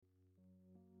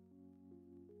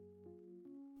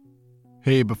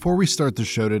Hey, before we start the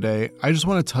show today, I just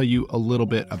want to tell you a little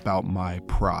bit about my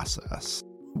process.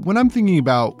 When I'm thinking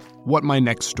about what my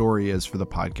next story is for the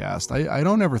podcast, I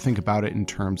don't ever think about it in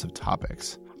terms of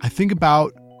topics. I think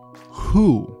about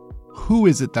who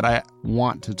is it that I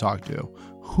want to talk to?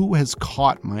 Who has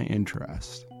caught my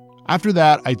interest? After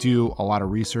that, I do a lot of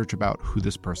research about who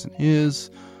this person is,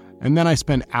 and then I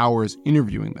spend hours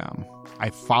interviewing them.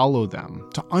 I follow them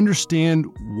to understand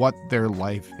what their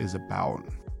life is about.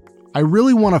 I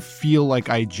really want to feel like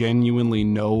I genuinely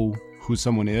know who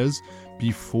someone is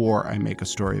before I make a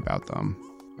story about them.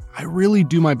 I really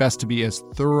do my best to be as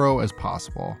thorough as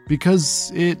possible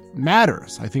because it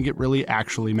matters. I think it really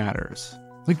actually matters.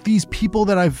 Like these people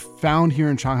that I've found here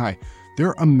in Shanghai,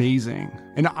 they're amazing.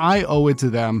 And I owe it to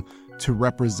them to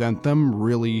represent them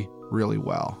really, really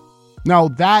well. Now,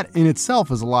 that in itself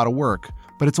is a lot of work,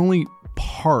 but it's only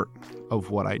part of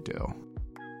what I do.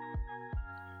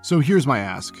 So here's my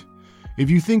ask. If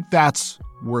you think that's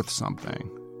worth something,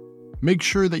 make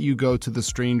sure that you go to the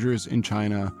Strangers in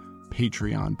China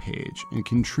Patreon page and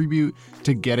contribute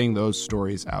to getting those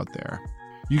stories out there.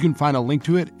 You can find a link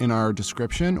to it in our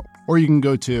description, or you can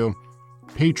go to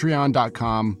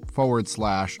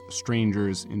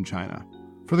patreon.com/strangers in China.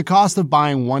 For the cost of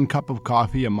buying 1 cup of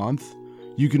coffee a month,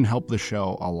 you can help the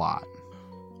show a lot.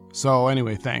 So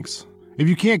anyway, thanks. If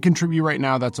you can't contribute right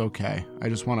now, that's okay. I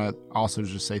just want to also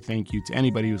just say thank you to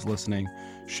anybody who's listening,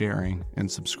 sharing, and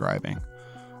subscribing.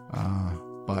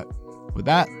 But with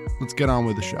that, let's get on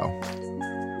with the show.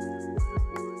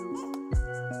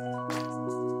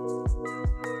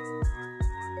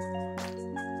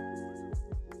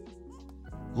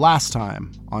 Last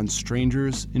time on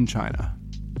Strangers in China.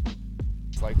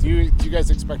 Like, do you guys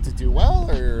expect to do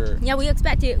well, or? Yeah, we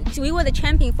expect it. We were the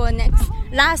champion for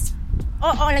last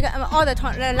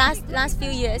few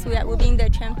years. We've been the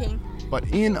champion. But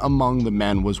in among the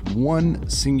men was one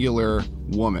singular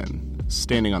woman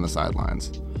standing on the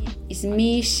sidelines. It's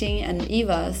me, Xin, and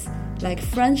Eva's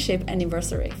friendship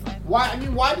anniversary. Why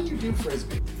do you do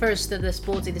Frisbee? First, the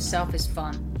sport itself is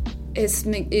fun. It's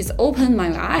opened my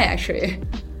eye, actually.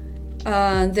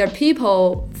 There are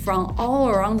people from all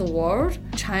around the world,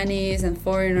 Chinese and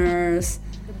foreigners.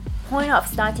 The point of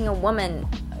starting a woman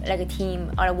a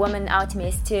team or a woman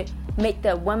ultimate is to make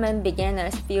the women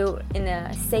beginners feel in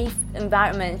a safe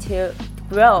environment to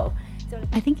grow.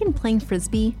 I think in playing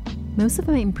Frisbee, most of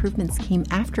my improvements came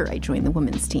after I joined the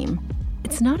women's team.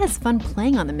 It's not as fun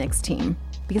playing on the mixed team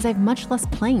because I have much less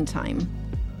playing time.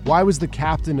 Why was the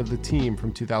captain of the team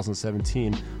from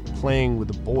 2017 playing with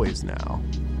the boys now?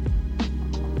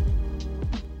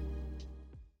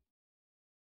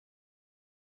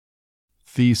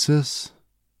 Thesis,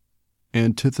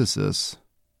 antithesis,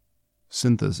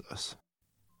 synthesis.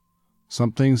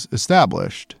 Something's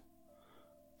established.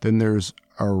 Then there's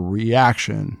a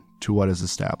reaction to what is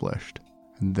established.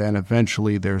 And then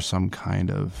eventually there's some kind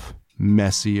of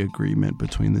messy agreement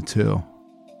between the two.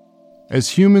 As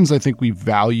humans, I think we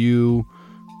value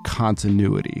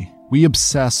continuity. We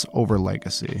obsess over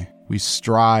legacy. We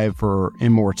strive for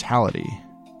immortality.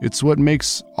 It's what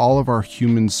makes all of our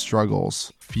human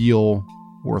struggles feel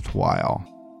worthwhile.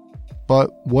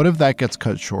 But what if that gets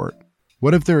cut short?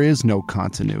 What if there is no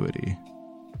continuity?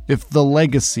 If the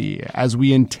legacy, as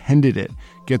we intended it,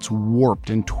 gets warped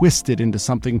and twisted into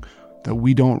something that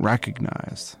we don't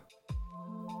recognize?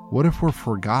 What if we're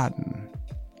forgotten?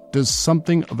 Does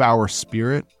something of our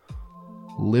spirit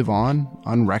live on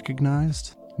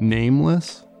unrecognized,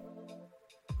 nameless?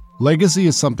 Legacy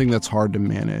is something that's hard to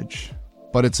manage,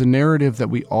 but it's a narrative that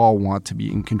we all want to be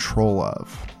in control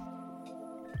of.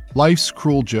 Life's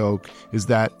cruel joke is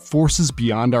that forces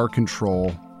beyond our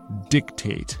control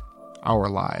dictate our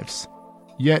lives.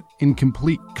 Yet, in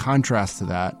complete contrast to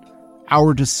that,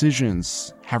 our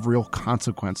decisions have real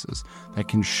consequences that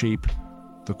can shape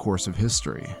the course of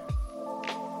history.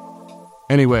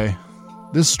 Anyway,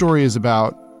 this story is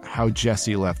about how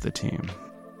Jesse left the team.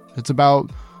 It's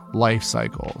about life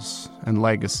cycles and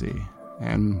legacy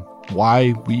and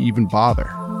why we even bother.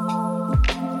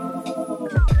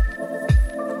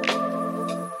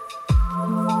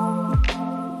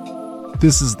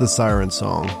 This is the Siren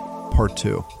song, part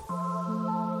 2.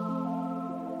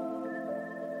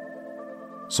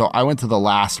 So I went to the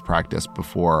last practice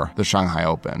before the Shanghai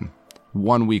Open,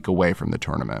 1 week away from the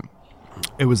tournament.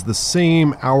 It was the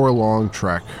same hour-long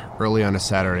trek early on a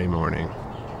Saturday morning,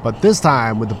 but this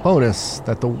time with the bonus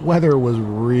that the weather was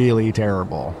really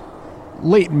terrible.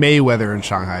 Late May weather in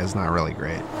Shanghai is not really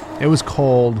great. It was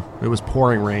cold, it was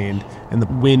pouring rain, and the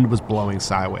wind was blowing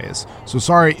sideways. So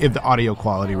sorry if the audio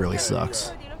quality really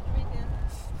sucks.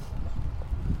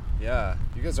 Yeah,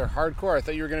 you guys are hardcore. I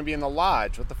thought you were going to be in the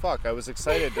lodge. What the fuck? I was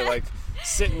excited to like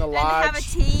sit in the lodge. And have a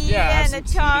tea have and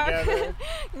some talk. tea together.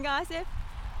 Gossip.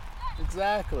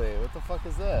 Exactly. What the fuck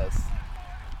is this?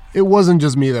 It wasn't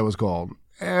just me that was cold.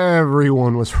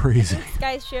 Everyone was freezing. This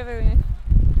guy's shivering.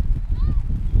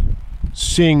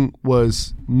 Xing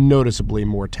was noticeably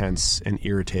more tense and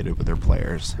irritated with their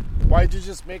players. Why'd you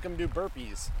just make them do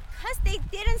burpees? Because they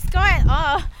didn't score at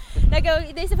all. Like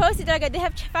they supposed to, like they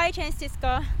have 5 chances to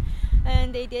score,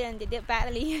 and they didn't. They did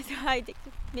badly, so I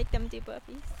make them do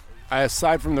burpees.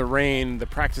 Aside from the rain, the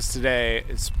practice today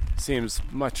seems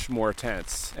much more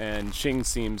tense, and Xing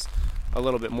seems a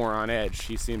little bit more on edge.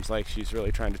 She seems like she's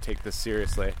really trying to take this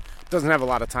seriously. Doesn't have a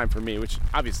lot of time for me, which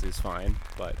obviously is fine,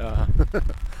 but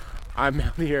I'm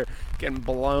out here getting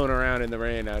blown around in the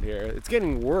rain out here. It's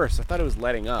getting worse. I thought it was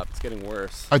letting up. It's getting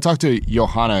worse. I talked to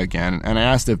Johanna again, and I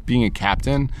asked if being a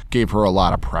captain gave her a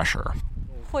lot of pressure.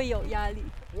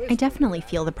 I definitely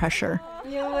feel the pressure.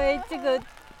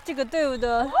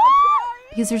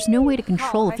 Because there's no way to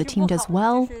control if the team does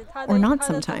well or not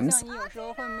sometimes.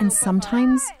 And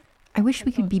sometimes, I wish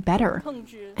we could be better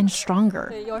and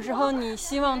stronger.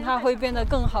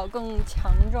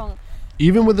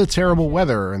 Even with the terrible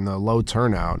weather and the low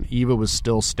turnout, Eva was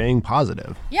still staying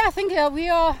positive. Yeah, I think we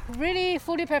are really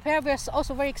fully prepared. We're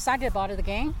also very excited about the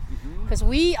game because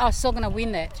we are still going to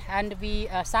win it. And we,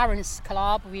 Siren's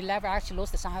club, we never actually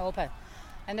lost the Shanghai Open.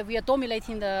 And we are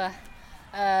dominating the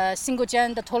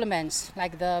single-gender tournaments,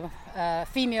 like the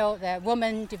female, the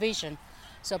women division.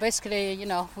 So basically, you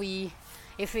know,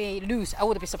 if we lose, I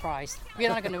would be surprised. We're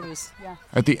not going to lose. Yeah.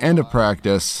 At the end of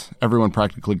practice, everyone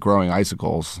practically growing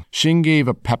icicles, Xing gave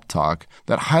a pep talk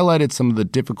that highlighted some of the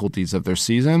difficulties of their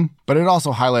season, but it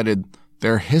also highlighted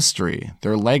their history,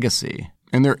 their legacy,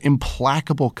 and their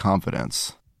implacable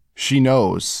confidence. She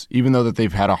knows, even though that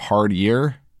they've had a hard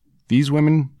year, these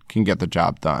women can get the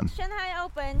job done. Shanghai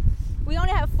Open, we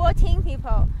only have 14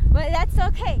 people, but that's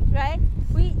okay, right?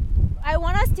 I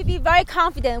want us to be very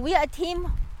confident. We are a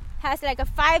team has like a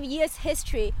 5 years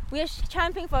history. We are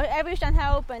champion for every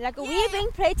Shanghai Open. Like we've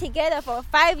been playing together for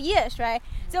 5 years, right?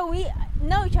 So we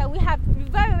know each other. We have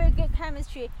very, very good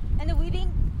chemistry, and we've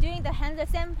been doing the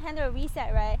same handle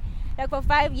reset, right? Like for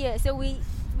 5 years. So we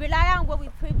rely on what we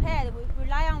prepared. We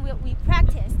rely on what we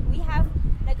practiced. We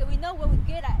know what we're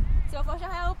good at. So for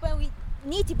Shanghai Open, we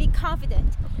need to be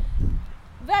confident,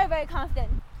 very, very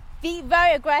confident. Be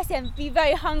very aggressive and be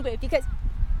very hungry, because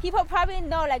people probably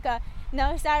know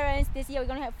no Sirens this year we're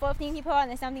going to have 14 people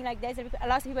and something like this. A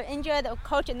lot of people injured, the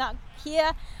coach is not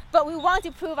here, but we want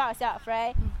to prove ourselves,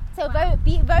 right? So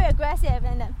be very aggressive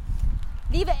and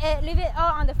leave it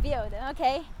all on the field,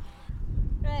 okay?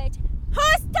 Right.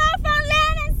 Who's top on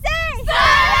land and sing?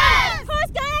 Sirens!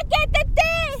 Who's gonna get the D?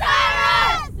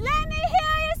 Sirens! Let me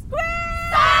hear you scream!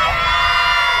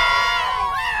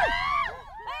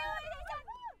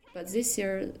 But this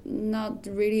year, not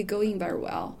really going very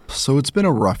well. So it's been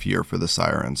a rough year for the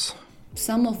Sirens.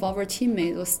 Some of our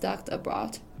teammates were stuck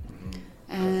abroad,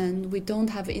 and we don't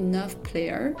have enough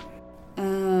player.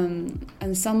 And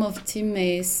some of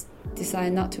teammates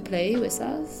decide not to play with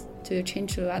us, to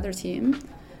change to other team.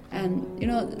 And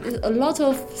a lot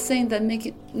of things that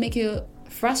make you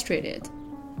frustrated.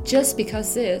 Just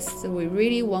because we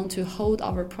really want to hold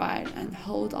our pride and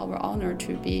hold our honor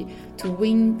to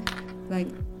win, like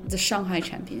the Shanghai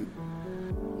champion,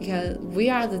 because we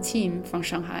are the team from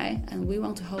Shanghai and we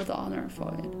want to hold the honor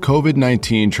for it.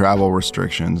 COVID-19 travel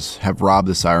restrictions have robbed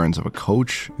the Sirens of a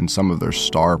coach and some of their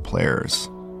star players.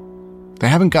 They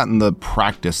haven't gotten the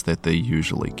practice that they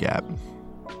usually get.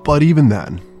 But even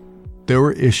then, there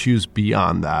were issues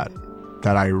beyond that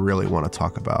I really want to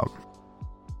talk about.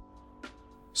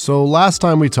 So last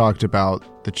time we talked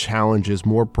about the challenges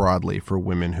more broadly for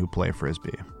women who play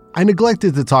Frisbee. I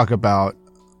neglected to talk about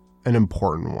an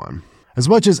important one. As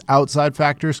much as outside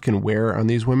factors can wear on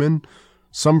these women,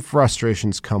 some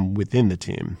frustrations come within the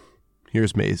team.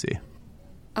 Here's Maisie.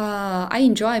 I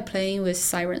enjoy playing with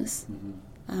Sirens,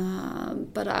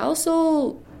 but I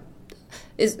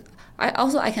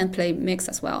can play mix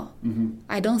as well.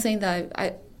 I don't think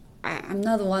that I'm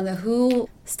not the one who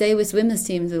stay with women's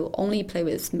team to only play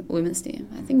with women's team.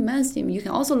 I think men's team, you can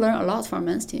also learn a lot from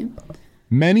men's team.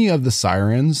 Many of the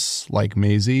Sirens, like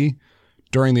Maisie,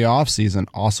 during the off-season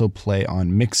also play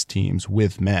on mixed teams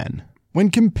with men.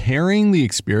 When comparing the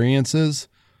experiences,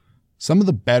 some of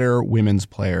the better women's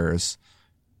players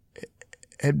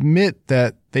admit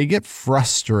that they get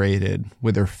frustrated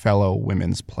with their fellow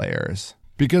women's players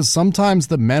because sometimes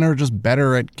the men are just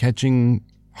better at catching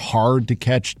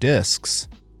hard-to-catch discs.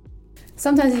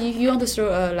 Sometimes you want to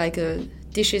throw a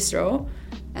dishes throw,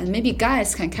 and maybe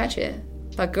guys can catch it,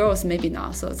 but girls maybe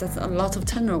not. So that's a lot of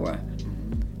turnover.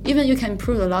 Even you can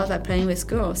improve a lot by playing with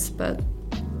girls, but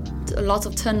a lot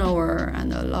of turnover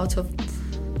and a lot of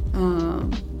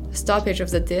stoppage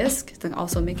of the disc can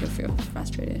also make you feel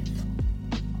frustrated.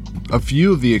 A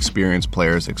few of the experienced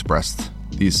players expressed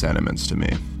these sentiments to me.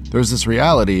 There's this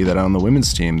reality that on the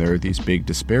women's team, there are these big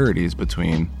disparities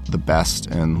between the best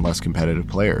and less competitive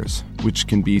players, which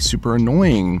can be super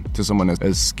annoying to someone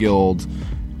as skilled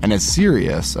and as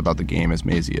serious about the game as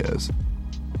Maisie is.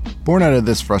 Born out of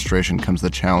this frustration comes the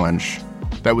challenge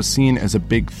that was seen as a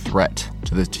big threat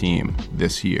to the team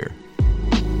this year.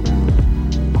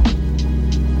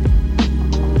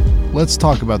 Let's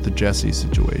talk about the Jessie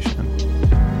situation.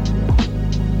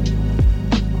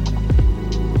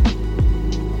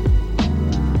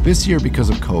 This year,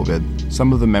 because of COVID,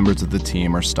 some of the members of the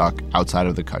team are stuck outside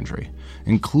of the country,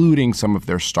 including some of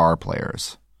their star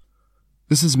players.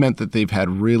 This has meant that they've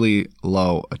had really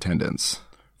low attendance.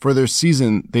 For their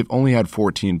season, they've only had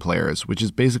 14 players, which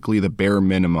is basically the bare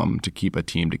minimum to keep a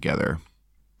team together.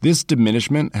 This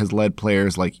diminishment has led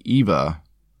players like Eva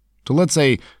to, let's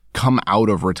say, come out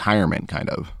of retirement, kind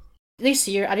of. This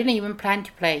year, I didn't even plan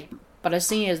to play. But the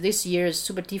thing is, this year is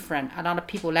super different. A lot of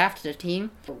people left the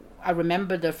team. I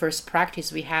remember the first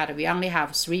practice we had. We only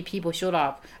have 3 people showed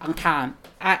up on time.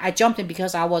 I jumped in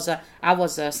because I was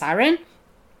a Siren,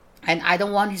 and I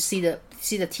don't want to see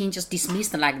the team just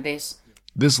dismissed like this.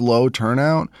 This low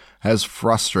turnout has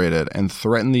frustrated and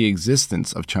threatened the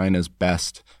existence of China's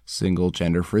best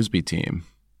single-gender frisbee team.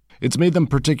 It's made them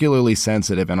particularly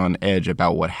sensitive and on edge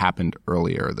about what happened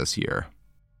earlier this year.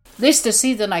 This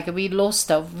season, we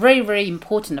lost a very, very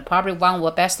important, probably one of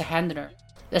our best handler.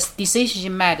 The decision she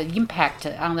made, the impact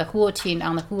on the whole team,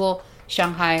 on the whole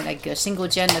Shanghai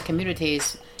single-gender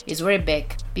communities is very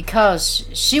big because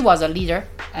she was a leader.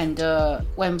 And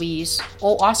when we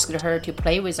all asked her to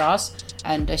play with us,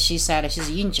 and she said she's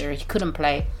injured, she couldn't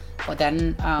play. But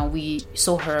then we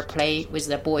saw her play with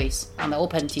the boys on the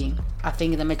open team. I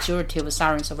think the majority of the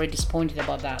Sirens are very disappointed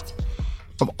about that.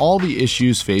 Of all the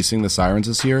issues facing the Sirens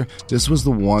this year, this was the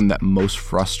one that most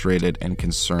frustrated and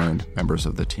concerned members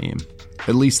of the team.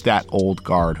 At least that old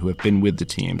guard who have been with the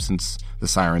team since the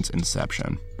Sirens'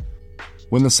 inception.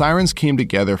 When the Sirens came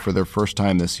together for their first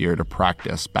time this year to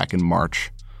practice back in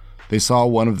March, they saw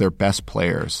one of their best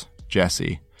players,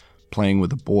 Jessie, playing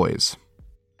with the boys.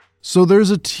 So there's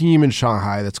a team in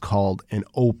Shanghai that's called an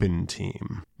open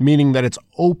team, meaning that it's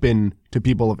open to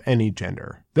people of any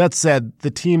gender. That said,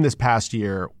 the team this past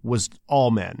year was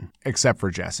all men, except for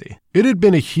Jessie. It had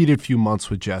been a heated few months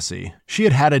with Jessie. She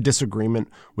had had a disagreement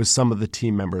with some of the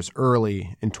team members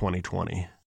early in 2020.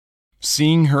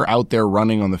 Seeing her out there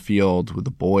running on the field with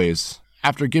the boys,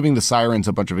 after giving the Sirens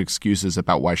a bunch of excuses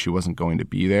about why she wasn't going to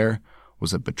be there,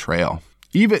 was a betrayal.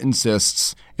 Eva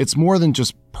insists it's more than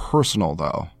just personal,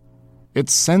 though. It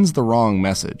sends the wrong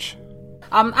message.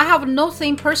 I have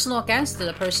nothing personal against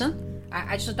the person.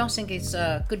 I just don't think it's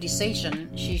a good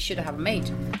decision she should have made.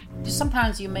 Just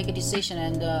sometimes you make a decision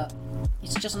and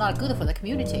it's just not good for the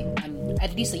community, and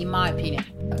at least in my opinion.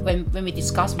 When we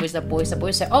discuss with the boys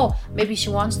say, oh, maybe she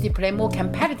wants to play more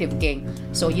competitive game.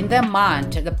 So in their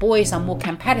mind, the boys are more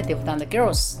competitive than the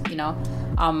girls,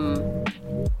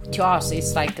 To us,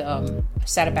 it's like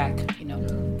setback,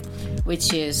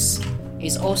 which is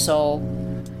also,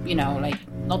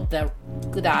 not the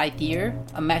good idea,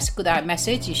 good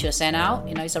message you should send out.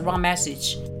 It's a wrong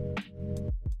message.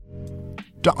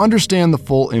 To understand the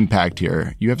full impact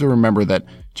here, you have to remember that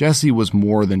Jessie was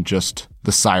more than just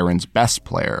the Sirens' best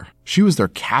player. She was their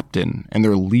captain and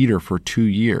their leader for 2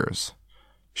 years.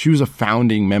 She was a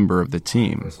founding member of the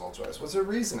team. Personal choice. What's her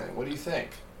reasoning? What do you think?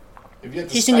 If you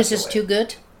think this is too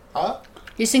good? Huh?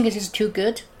 You think it is too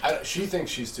good? She thinks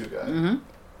she's too good. Mm-hmm.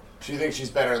 She thinks she's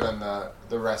better than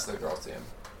the rest of the girls' team.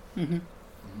 Mm-hmm.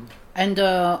 Mm-hmm. And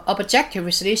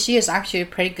objectively, she is actually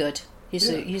pretty good.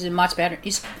 He's much better.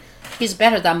 He's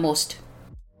better than most.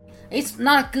 It's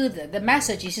not good. The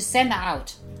message is sent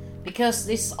out because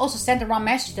this also sent the wrong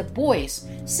message to boys.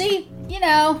 See,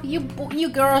 you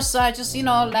girls are just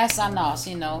less than us.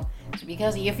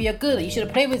 Because if you're good, you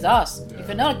should play with us. Yeah. If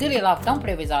you're not good enough, don't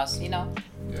play with us. Yeah.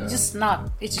 It's just not.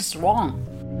 It's just wrong.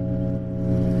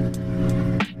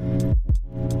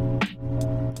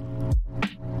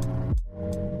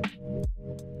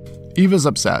 Eva's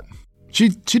upset. She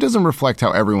doesn't reflect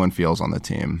how everyone feels on the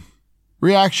team.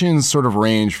 Reactions sort of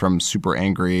range from super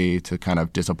angry to kind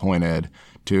of disappointed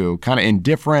to kind of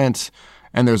indifferent.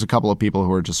 And there's a couple of people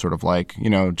who are just sort of like,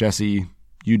 Jessie,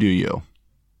 you do you.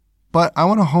 But I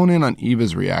want to hone in on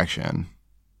Eva's reaction.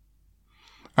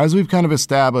 As we've kind of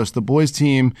established, the boys'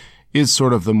 team is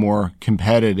sort of the more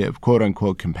competitive,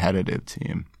 quote-unquote competitive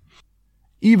team.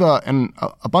 Eva and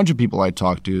a bunch of people I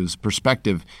talked to's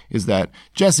perspective is that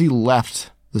Jessie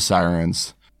left the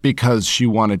Sirens because she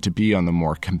wanted to be on the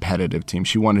more competitive team.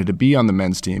 She wanted to be on the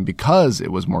men's team because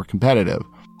it was more competitive,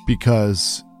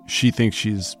 because she thinks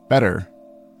she's better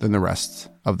than the rest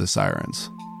of the Sirens.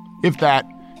 If that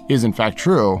is in fact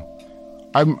true,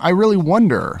 I really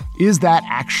wonder, is that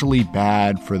actually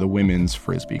bad for the women's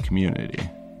Frisbee community?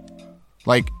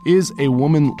 Like, is a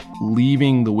woman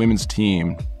leaving the women's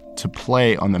team to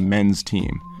play on the men's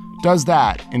team, does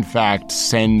that, in fact,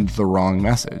 send the wrong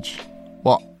message?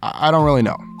 Well, I don't really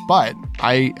know, but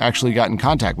I actually got in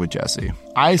contact with Jessie.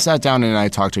 I sat down and I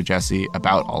talked to Jessie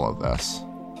about all of this.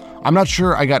 I'm not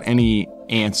sure I got any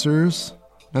answers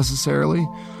necessarily,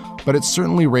 but it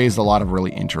certainly raised a lot of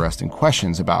really interesting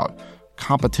questions about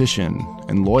competition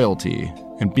and loyalty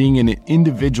and being an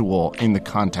individual in the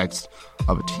context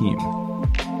of a team.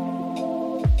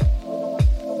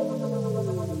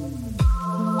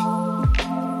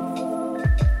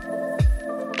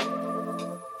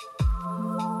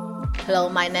 Hello,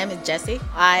 my name is Jessie.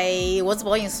 I was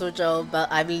born in Suzhou,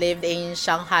 but I've lived in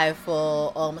Shanghai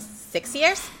for almost 6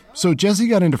 years. So Jessie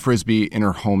got into Frisbee in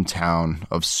her hometown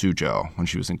of Suzhou when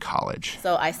she was in college.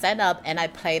 So I signed up and I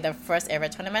played the first ever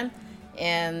tournament.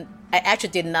 And I actually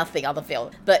did nothing on the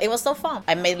field, but it was so fun.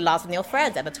 I made lots of new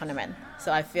friends at the tournament.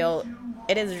 So I feel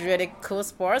it is really cool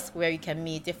sports where you can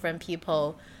meet different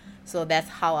people. So that's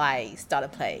how I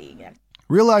started playing.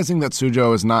 Realizing that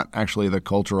Suzhou is not actually the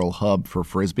cultural hub for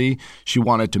Frisbee, she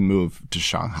wanted to move to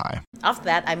Shanghai. After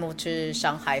that, I moved to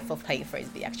Shanghai for playing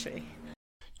Frisbee, actually.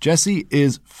 Jessie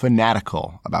is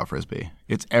fanatical about Frisbee.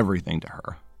 It's everything to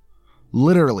her.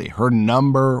 Literally, her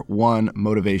number one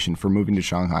motivation for moving to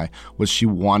Shanghai was she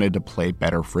wanted to play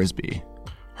better Frisbee.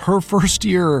 Her first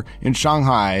year in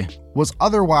Shanghai was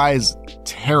otherwise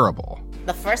terrible.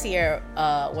 The first year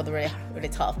was really, really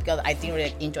tough because I didn't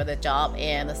really enjoy the job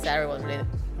and the salary was really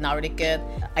not really good.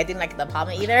 I didn't like the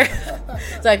apartment either.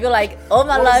 So I feel like all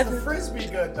my life... Was the Frisbee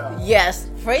good though? Yes,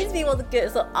 Frisbee was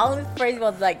good. So only Frisbee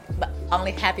was like the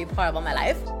only happy part of my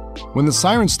life. When the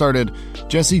Sirens started,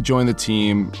 Jessie joined the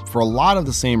team for a lot of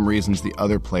the same reasons the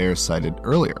other players cited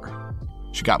earlier.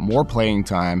 She got more playing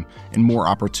time and more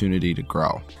opportunity to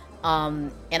grow.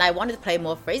 And I wanted to play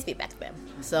more Frisbee back then.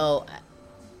 So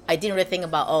I didn't really think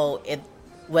about, it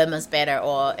women's better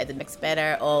or it mixed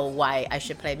better or why I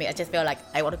should play me. I just felt like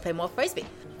I want to play more Frisbee.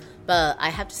 But I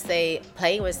have to say,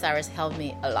 playing with Sirens helped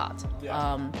me a lot.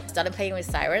 Started playing with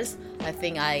Sirens, I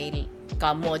think I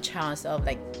got more chance of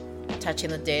touching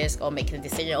the disc or making a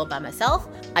decision all by myself.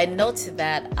 I noticed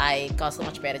that I got so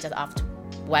much better just after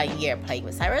 1 year playing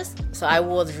with Sirens. So I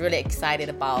was really excited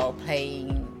about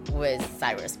playing with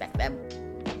Sirens back then.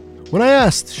 When I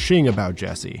asked Xing about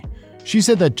Jessie, she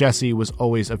said that Jessie was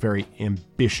always a very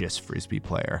ambitious Frisbee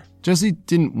player. Jessie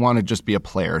didn't want to just be a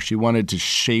player. She wanted to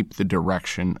shape the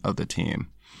direction of the team.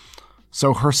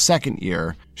 So her second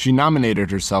year, she nominated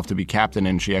herself to be captain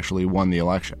and she actually won the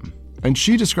election. And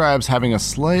she describes having a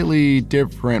slightly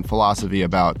different philosophy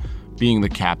about being the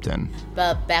captain.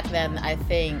 But back then, I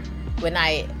think when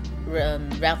I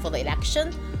ran for the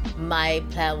election, my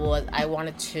plan was I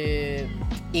wanted to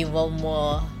involve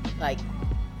more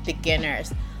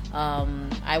beginners.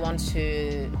 I want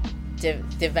to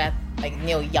develop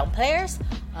new young players.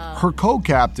 Her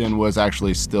co-captain was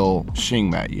actually still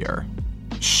Xing that year.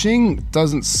 Xing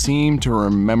doesn't seem to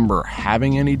remember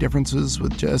having any differences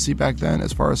with Jessie back then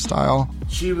as far as style.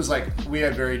 She was like, we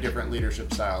had very different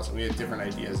leadership styles and we had different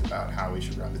ideas about how we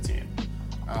should run the team.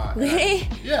 Really?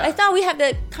 Yeah. I thought we had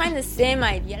the kind of same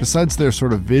idea. Besides their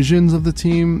sort of visions of the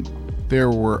team, there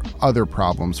were other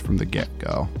problems from the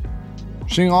get-go.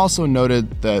 Xing also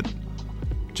noted that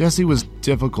Jessie was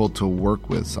difficult to work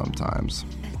with sometimes.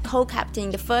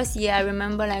 Co-captain the first year, I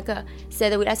remember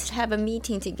said let's have a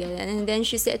meeting together, and then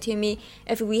she said to me,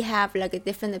 if we have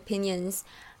different opinions,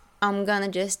 I'm gonna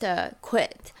just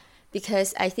quit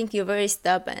because I think you're very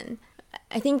stubborn.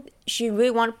 I think she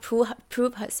really want to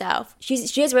prove herself.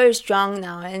 She's very strong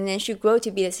now, and then she grew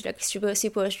to be this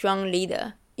super strong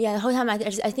leader. Yeah, the whole time I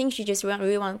think she just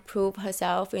really want to prove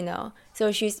herself,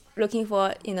 So she's looking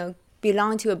for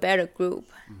belong to a better group.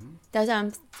 Mm-hmm. That's what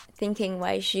I'm thinking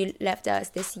why she left us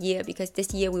this year, because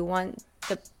this year we want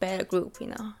the better group,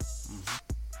 Mm-hmm.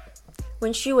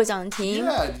 When she was on team,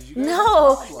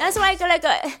 that's why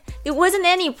it wasn't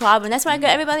any problem. That's why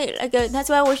everybody that's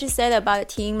why what she said about the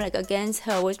team against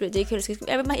her was ridiculous. Because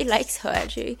everybody likes her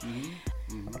actually.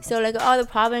 Mm-hmm. So all the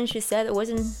problems she said, it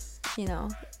wasn't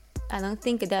I don't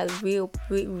think that real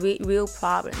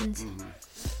problems.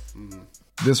 Mm-hmm. Mm-hmm.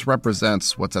 This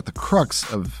represents what's at the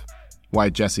crux of why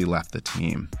Jessie left the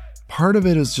team. Part of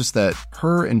it is just that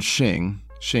her and Xing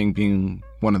being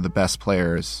one of the best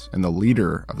players and the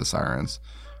leader of the Sirens,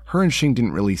 her and Xing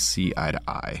didn't really see eye to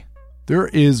eye. There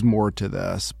is more to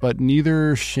this, but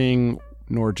neither Xing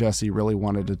nor Jessie really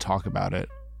wanted to talk about it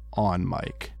on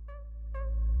mic.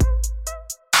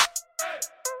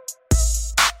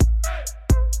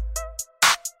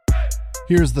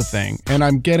 Here's the thing, and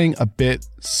I'm getting a bit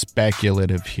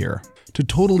speculative here. To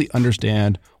totally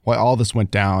understand why all this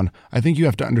went down, I think you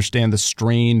have to understand the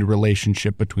strained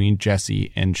relationship between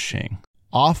Jessie and Xing.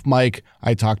 Off mic,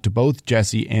 I talked to both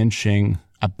Jessie and Xing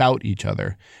about each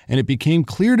other, and it became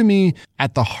clear to me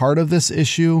at the heart of this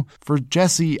issue, for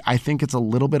Jessie, I think it's a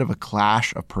little bit of a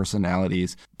clash of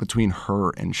personalities between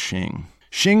her and Xing.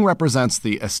 Xing represents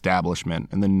the establishment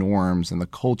and the norms and the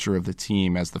culture of the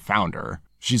team as the founder.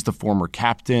 She's the former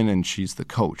captain and she's the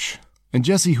coach. And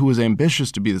Jessie, who was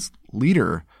ambitious to be this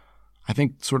leader, I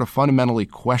think sort of fundamentally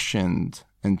questioned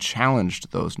and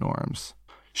challenged those norms.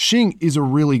 Xing is a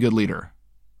really good leader,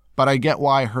 but I get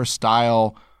why her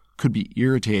style could be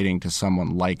irritating to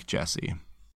someone like Jessie.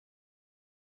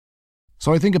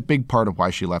 So I think a big part of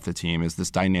why she left the team is this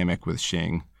dynamic with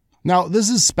Xing. Now, this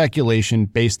is speculation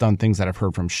based on things that I've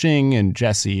heard from Xing and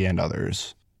Jessie and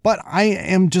others. But I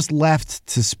am just left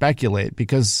to speculate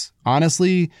because,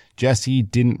 honestly, Jessie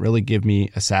didn't really give me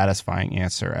a satisfying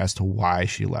answer as to why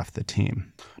she left the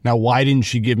team. Now, why didn't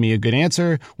she give me a good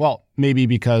answer? Well, maybe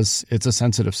because it's a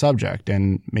sensitive subject,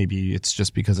 and maybe it's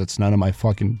just because it's none of my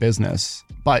fucking business.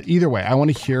 But either way, I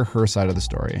want to hear her side of the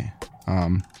story.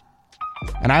 And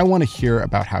I want to hear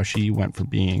about how she went from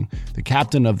being the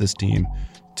captain of this team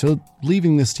to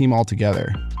leaving this team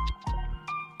altogether.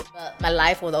 My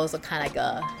life was also kind of like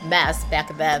a mess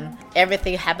back then.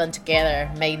 Everything happened together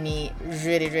made me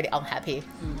really, really unhappy.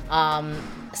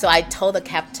 So I told the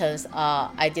captains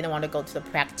I didn't want to go to the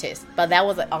practice. But that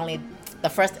was only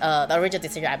the original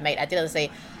decision I made. I didn't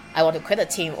say I want to quit the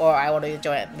team or I want to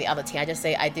join the other team. I just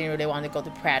say I didn't really want to go to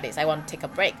practice. I want to take a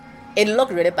break. It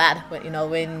looked really bad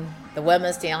when the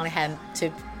women's team only had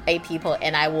 8 people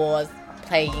and I was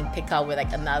playing pickup with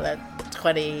like another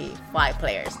 25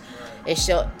 players. It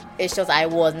shows I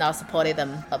was not supporting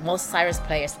them. But most Siren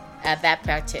players at that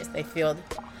practice, they feel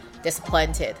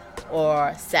disappointed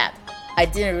or sad. I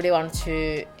didn't really want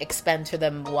to explain to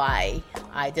them why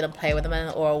I didn't play with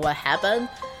them or what happened,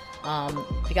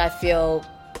 because I feel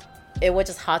it was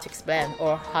just hard to explain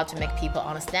or hard to make people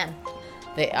understand.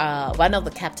 One of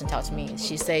the captain talked to me.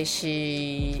 She said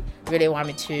she really wanted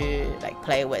me to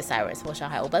play with Siren for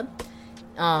Shanghai Open,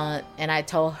 and I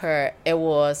told her it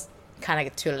was kind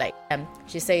of too late. And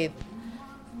she said,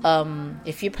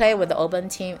 if you play with the open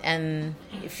team and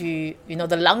if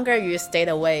the longer you stayed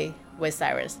away with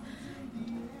Cyrus,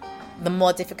 the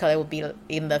more difficult it will be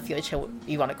in the future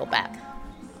you want to go back.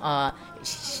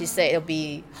 She said it'll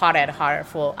be harder and harder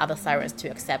for other Cyrus to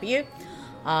accept you.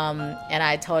 And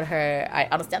I told her I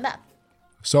understand that.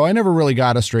 So I never really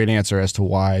got a straight answer as to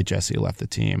why Jessie left the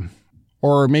team.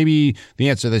 Or maybe the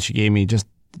answer that she gave me just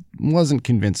wasn't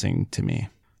convincing to me.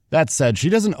 That said, she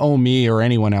doesn't owe me or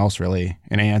anyone else really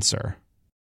an answer.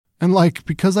 And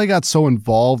because I got so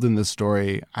involved in this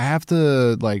story, I have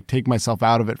to take myself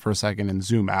out of it for a second and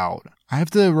zoom out. I have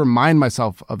to remind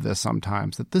myself of this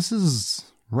sometimes, that this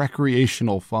is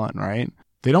recreational fun, right?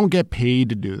 They don't get paid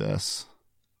to do this.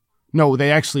 No, they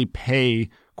actually pay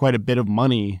quite a bit of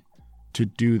money to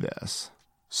do this.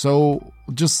 So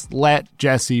just let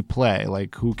Jessie play,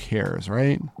 who cares,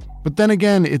 right? But then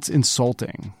again, it's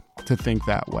insulting to think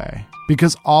that way,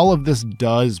 because all of this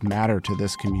does matter to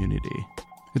this community.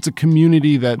 It's a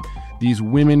community that these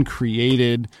women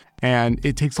created, and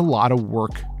it takes a lot of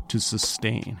work to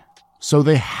sustain. So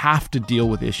they have to deal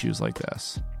with issues like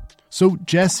this. So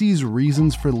Jessie's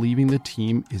reasons for leaving the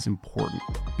team is important,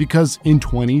 because in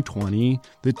 2020,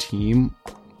 the team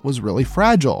was really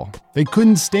fragile. They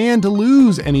couldn't stand to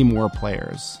lose any more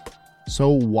players. So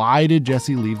why did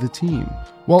Jessie leave the team?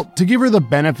 Well, to give her the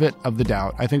benefit of the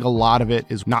doubt, I think a lot of it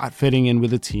is not fitting in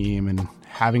with the team and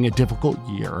having a difficult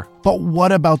year. But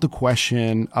what about the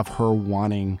question of her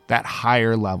wanting that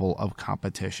higher level of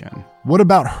competition? What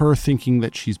about her thinking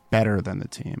that she's better than the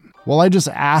team? Well, I just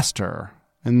asked her,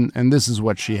 and this is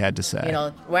what she had to say.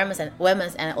 Women's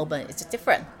and open, it's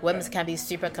different. Women's can be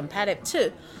super competitive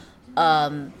too.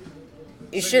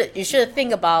 You should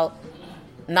think about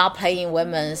not playing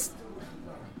women's.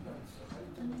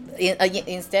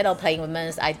 Instead of playing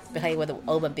women's, I play with the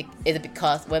open. Is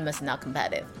because women's not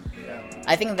competitive?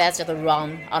 I think that's just the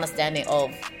wrong understanding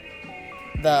of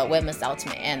the women's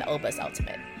ultimate and open's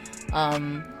ultimate.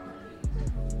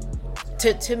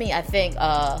 To me, I think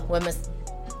women's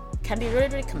can be really,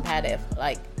 really competitive.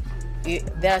 Like,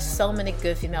 there are so many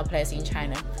good female players in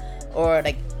China, or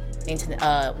like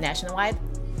nationwide,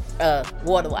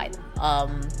 worldwide.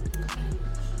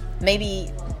 Maybe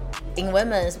in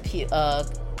women's,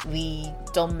 we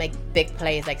don't make big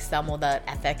plays like some of the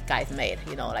athletic guys made.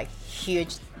 Like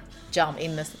huge jump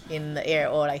in the air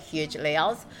or like huge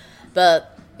layouts,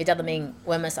 but it doesn't mean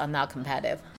women's are not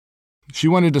competitive. She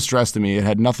wanted to stress to me it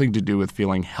had nothing to do with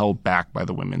feeling held back by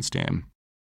the women's team.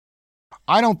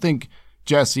 I don't think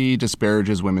Jessie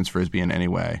disparages women's Frisbee in any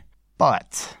way,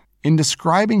 but in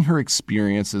describing her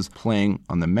experiences playing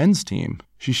on the men's team,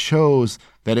 she shows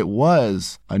that it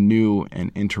was a new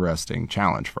and interesting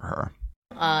challenge for her.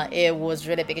 It was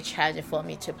really a big challenge for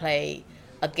me to play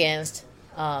against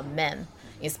men,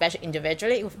 especially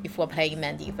individually. If we're playing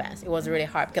men defense, it was really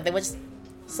hard because they were just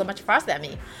so much faster than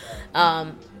me.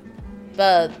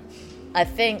 But I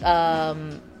think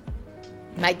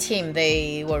my team,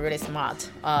 they were really smart.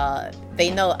 They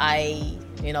know I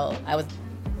was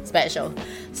special,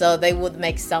 so they would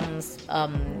make some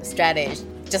strategy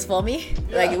just for me.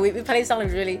 Yeah. Like we played something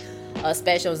really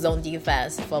special zone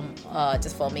defense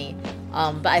just for me.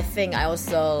 But I think I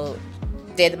also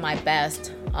did my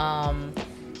best,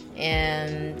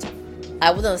 and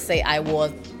I wouldn't say I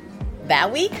was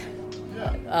that weak.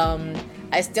 Yeah.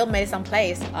 I still made some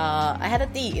plays. I had a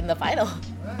D in the final.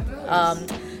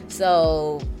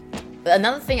 So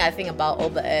another thing I think about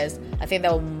Oba is I think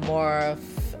there were more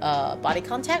body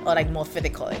contact or like more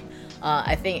physically.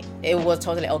 I think it was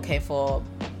totally okay for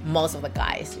most of the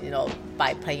guys,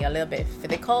 by playing a little bit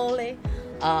physically.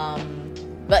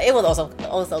 But it was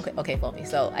also okay for me.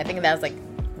 So I think that's like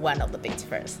one of the big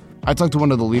differences. I talked to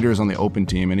one of the leaders on the Open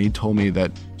team, and he told me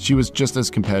that she was just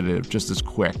as competitive, just as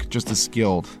quick, just as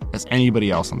skilled as anybody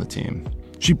else on the team.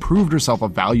 She proved herself a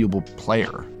valuable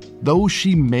player. Though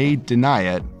she may deny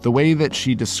it, the way that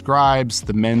she describes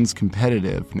the men's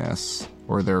competitiveness,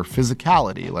 or their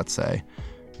physicality, let's say,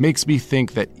 makes me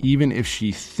think that even if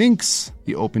she thinks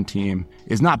the Open team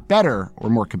is not better or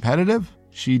more competitive,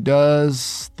 she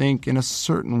does think in a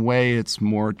certain way it's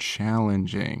more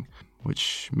challenging,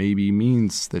 which maybe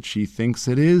means that she thinks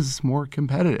it is more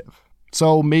competitive.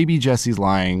 So maybe Jessie's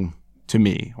lying to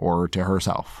me or to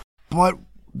herself. But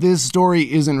this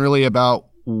story isn't really about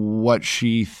what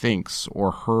she thinks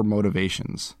or her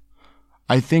motivations.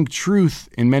 I think truth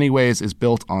in many ways is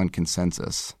built on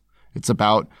consensus. It's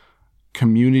about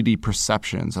community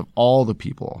perceptions of all the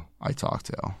people I talk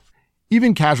to.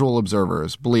 Even casual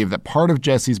observers believe that part of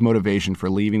Jessie's motivation for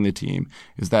leaving the team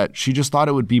is that she just thought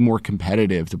it would be more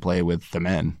competitive to play with the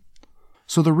men.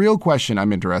 So the real question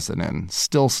I'm interested in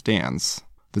still stands.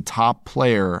 The top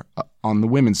player on the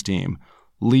women's team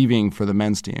leaving for the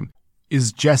men's team.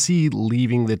 Is Jessie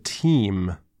leaving the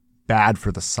team bad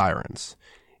for the Sirens?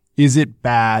 Is it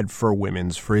bad for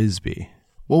women's Frisbee?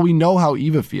 Well, we know how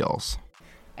Eva feels.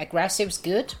 Aggressive is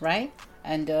good, right?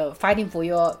 And fighting for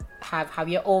have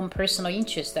your own personal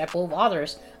interests above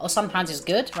others, or sometimes it's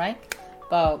good, right?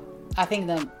 But I think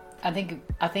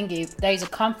if there is a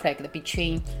conflict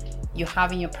between you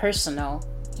having your personal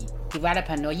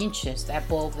development or interest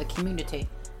above the community,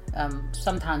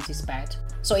 sometimes it's bad.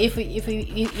 So if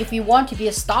you want to be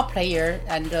a star player,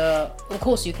 and of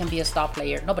course you can be a star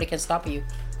player, nobody can stop you.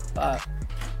 But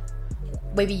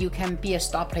maybe you can be a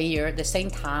star player at the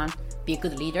same time be a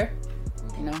good leader.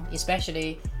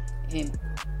 Especially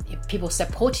if people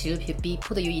support you, to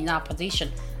put you in that position,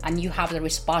 and you have the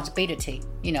responsibility,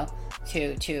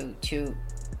 to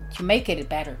make it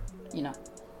better,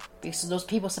 because those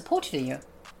people supported you.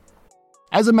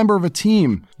 As a member of a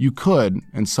team, you could,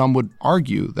 and some would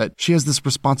argue, that she has this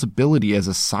responsibility as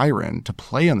a Siren to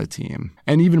play on the team.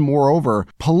 And even moreover,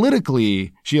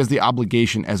 politically, she has the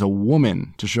obligation as a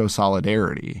woman to show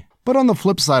solidarity. But on the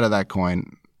flip side of that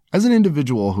coin, as an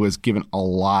individual who has given a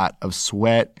lot of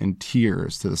sweat and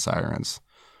tears to the Sirens,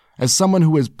 as someone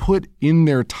who has put in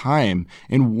their time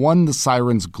and won the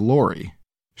Sirens' glory,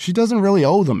 she doesn't really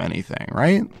owe them anything,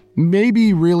 right?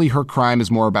 Maybe really her crime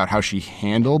is more about how she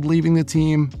handled leaving the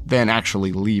team than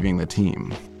actually leaving the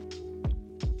team.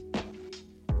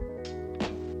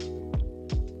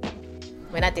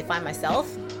 When I define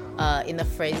myself in the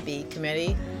Frisbee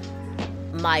community,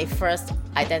 my first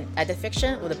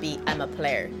identification would be I'm a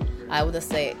player. I would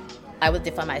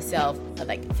define myself as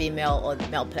like female or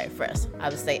male player first. I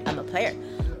would say I'm a player.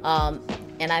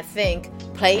 And I think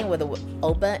playing with the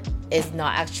Open is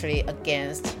not actually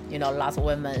against, lots of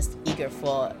women eager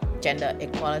for gender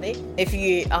equality. If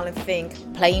you only think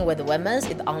playing with the women is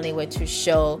the only way to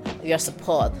show your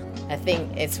support, I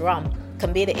think it's wrong.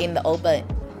 Competing in the Open,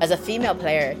 as a female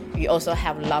player, you also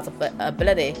have lots of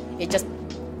ability. It just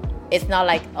it's not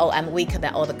like, oh, I'm weaker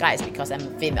than all the guys because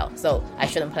I'm female, so I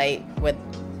shouldn't play with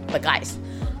the guys.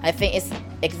 I think it's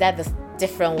exactly the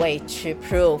different way to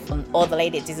prove all the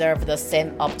ladies deserve the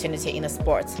same opportunity in the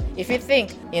sports. If you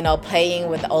think, playing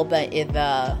with the open is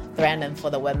the threatening for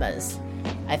the women's,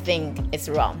 I think it's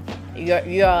wrong.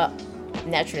 You're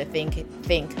naturally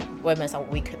think women are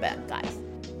weaker than guys.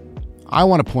 I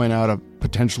want to point out a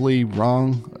potentially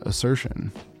wrong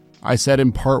assertion. I said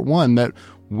in part 1 that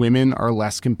women are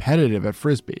less competitive at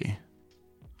Frisbee.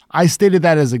 I stated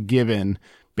that as a given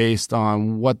based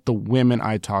on what the women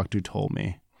I talked to told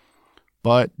me.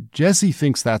 But Jessie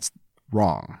thinks that's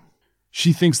wrong.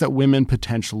 She thinks that women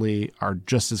potentially are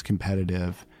just as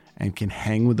competitive and can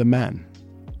hang with the men.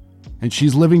 And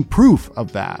she's living proof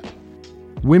of that.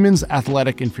 Women's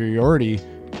athletic inferiority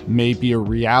may be a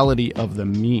reality of the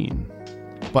mean,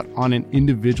 but on an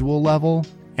individual level,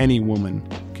 any woman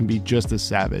can be just as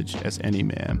savage as any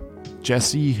man.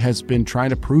 Jessie has been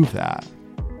trying to prove that.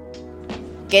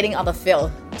 Getting on the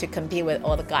field to compete with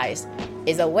all the guys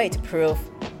is a way to prove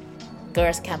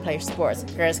girls can play sports.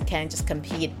 Girls can just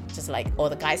compete just like all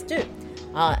the guys do.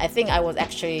 I think I was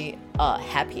actually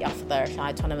happy after the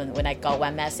Shanghai tournament when I got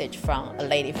one message from a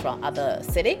lady from other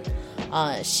city.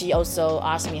 She also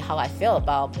asked me how I feel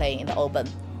about playing in the Open.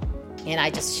 And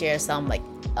I just shared some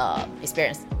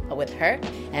experience with her.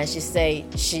 And she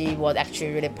said she was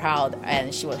actually really proud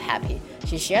and she was happy.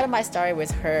 She shared my story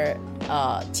with her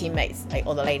teammates, like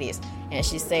all the ladies. And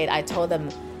she said, I told them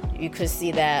you could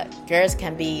see that girls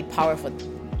can be powerful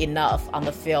enough on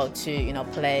the field to,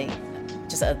 play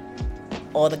just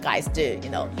all the guys do,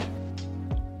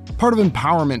 Part of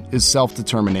empowerment is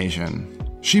self-determination.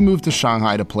 She moved to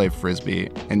Shanghai to play Frisbee,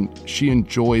 and she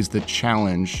enjoys the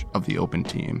challenge of the Open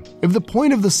team. If the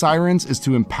point of the Sirens is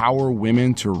to empower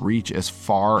women to reach as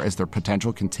far as their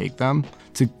potential can take them,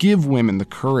 to give women the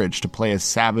courage to play as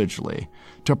savagely,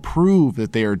 to prove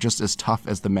that they are just as tough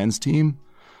as the men's team,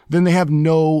 then they have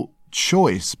no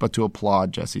choice but to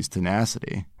applaud Jessie's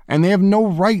tenacity. And they have no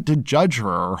right to judge her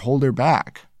or hold her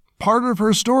back. Part of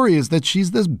her story is that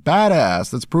she's this badass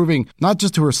that's proving not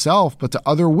just to herself, but to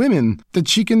other women that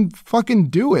she can fucking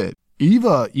do it.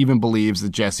 Eva even believes that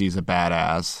Jessie's a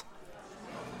badass.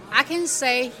 I can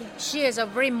say she is a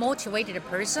very motivated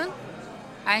person,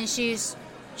 and she's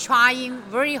trying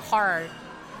very hard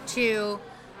to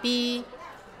be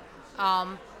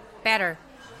better,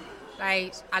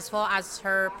 like as far as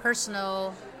her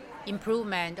personal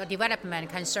improvement or development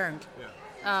concerned.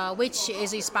 Which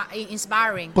is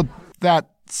inspiring. But that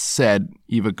said,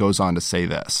 Eva goes on to say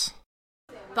this.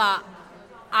 But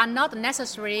I not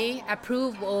necessarily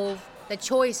approve of the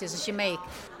choices she makes.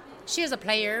 She is a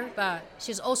player, but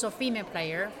she's also a female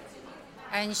player.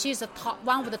 And she's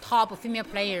one of the top female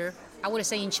players, I would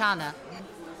say, in China.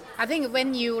 I think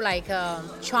when you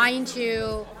trying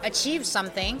to achieve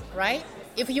something, right?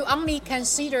 If you only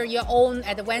consider your own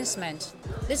advancement,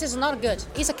 this is not good.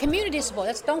 It's a community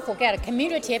sport. Don't forget,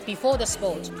 community before the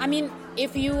sport. I mean,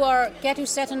 if you get to a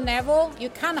certain level, you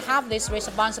can't have this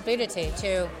responsibility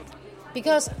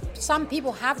because some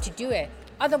people have to do it.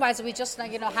 Otherwise, we just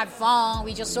have fun.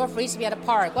 We just throw frisbee at the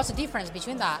park. What's the difference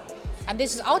between that? And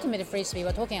this is ultimate frisbee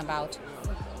we're talking about.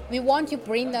 We want to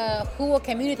bring the whole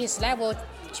community's level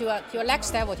to a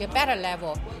next level, to a better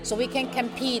level, so we can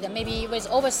compete maybe with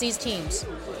overseas teams.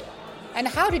 And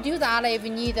how to do that if we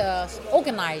need a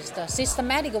organized,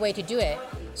 systematic way to do it.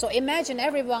 So imagine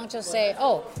everyone just say,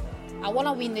 oh, I want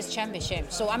to win this championship,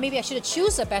 so maybe I should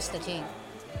choose the best team.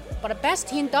 But the best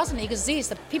team doesn't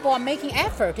exist. People are making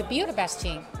effort to build the best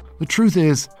team. The truth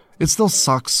is, it still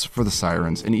sucks for the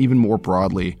Sirens, and even more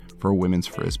broadly for women's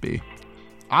Frisbee.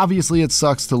 Obviously, it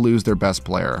sucks to lose their best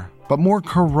player, but more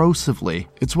corrosively,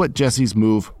 it's what Jessie's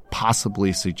move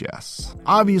possibly suggests.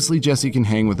 Obviously, Jessie can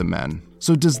hang with the men.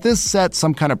 So does this set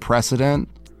some kind of precedent?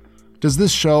 Does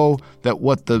this show that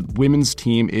what the women's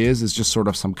team is just sort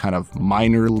of some kind of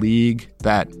minor league,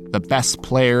 that the best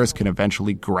players can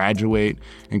eventually graduate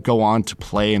and go on to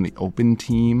play in the Open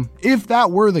team? If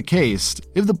that were the case,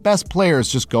 if the best players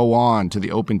just go on to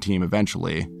the Open team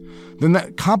eventually, then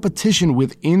that competition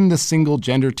within the single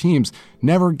gender teams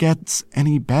never gets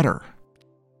any better.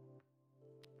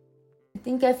 I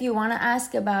think if you want to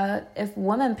ask about if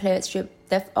women players should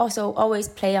also always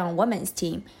play on women's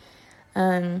team,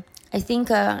 I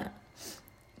think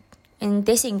in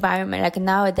this environment, like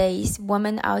nowadays,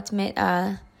 women ultimate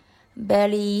are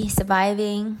barely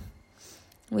surviving.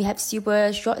 We have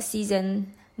super short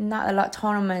season, not a lot of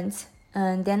tournaments,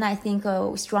 and then I think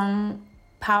a strong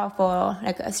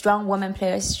women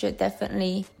players should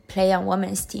definitely play on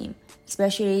women's team,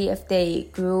 especially if they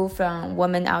grew from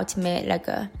women ultimate, like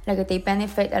they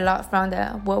benefit a lot from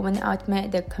the women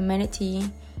ultimate, the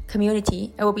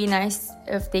community. It would be nice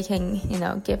if they can,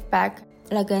 give back.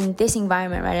 Like in this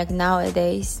environment, right? Like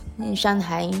nowadays in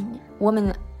Shanghai,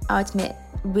 women ultimate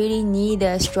really need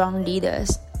strong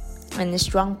leaders and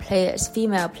strong players,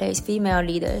 female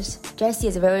leaders. Jessie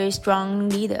is a very strong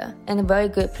leader and a very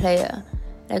good player.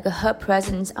 Like her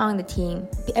presence on the team,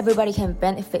 everybody can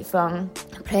benefit from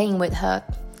playing with her.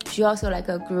 She also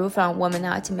grew from women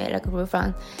ultimate, grew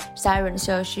from Siren,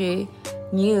 so she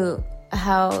knew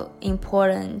how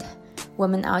important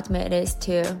women ultimate is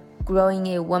to growing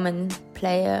a woman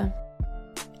player.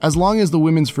 As long as the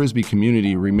women's Frisbee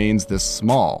community remains this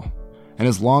small, and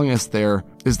as long as there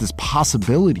is this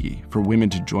possibility for women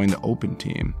to join the open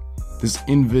team, this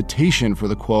invitation for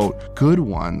the, quote, good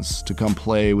ones to come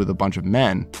play with a bunch of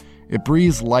men, it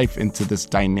breathes life into this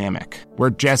dynamic where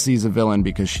Jessie's a villain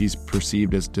because she's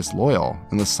perceived as disloyal,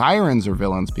 and the Sirens are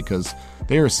villains because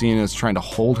they are seen as trying to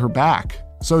hold her back.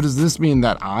 So does this mean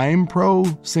that I'm pro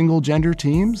single gender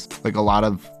teams, like a lot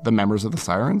of the members of the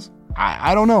Sirens?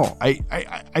 I don't know.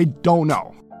 I don't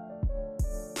know.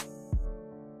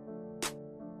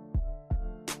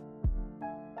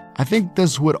 I think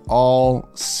this would all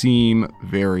seem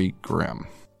very grim.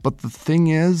 But the thing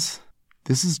is,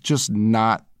 this is just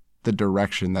not the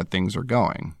direction that things are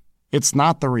going. It's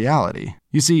not the reality.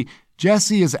 You see,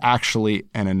 Jessie is actually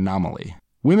an anomaly.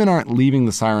 Women aren't leaving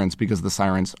the Sirens because the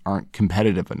Sirens aren't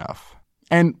competitive enough.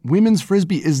 And women's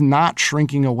Frisbee is not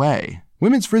shrinking away.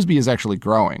 Women's Frisbee is actually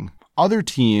growing. Other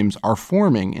teams are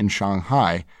forming in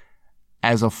Shanghai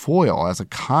as a foil, as a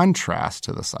contrast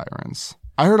to the Sirens.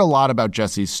 I heard a lot about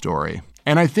Jessie's story,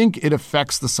 and I think it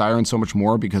affects the Sirens so much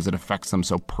more because it affects them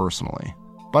so personally.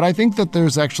 But I think that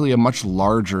there's actually a much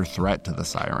larger threat to the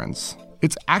Sirens.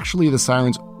 It's actually the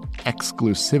Sirens'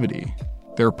 exclusivity,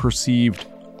 their perceived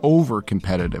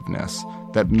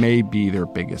over-competitiveness, that may be their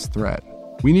biggest threat.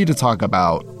 We need to talk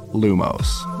about Lumos.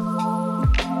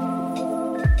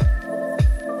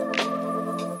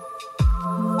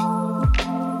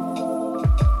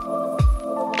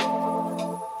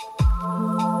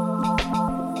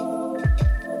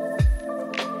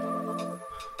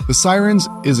 The Sirens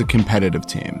is a competitive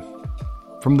team.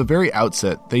 From the very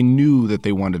outset, they knew that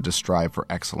they wanted to strive for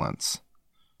excellence.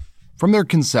 From their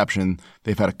conception,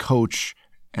 they've had a coach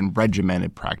and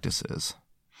regimented practices.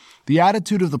 The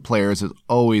attitude of the players has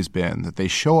always been that they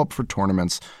show up for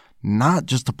tournaments not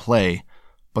just to play,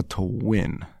 but to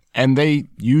win. And they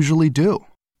usually do.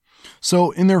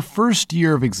 So in their first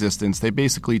year of existence, they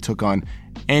basically took on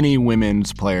any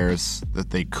women's players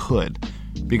that they could,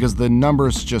 because the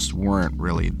numbers just weren't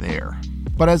really there.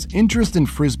 But as interest in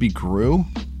Frisbee grew,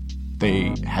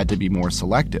 they had to be more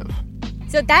selective.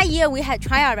 So that year we had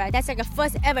tryout, right? That's like a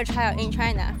first ever tryout in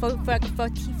China for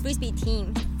Frisbee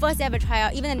team. First ever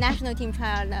tryout. Even the national team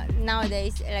tryout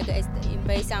nowadays is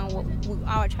based on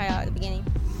our tryout at the beginning.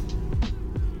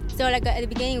 So at the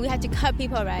beginning we had to cut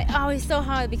people, right? Oh, it's so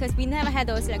hard because we never had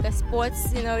those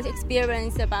sports,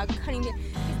 experience about cutting people.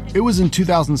 It was in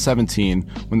 2017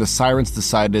 when the Sirens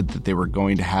decided that they were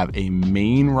going to have a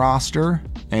main roster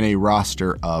and a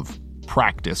roster of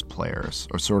practice players,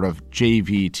 or sort of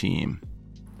JV team.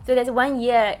 So there's 1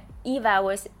 year Eva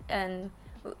was,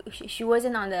 she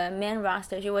wasn't on the main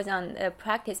roster, she was on the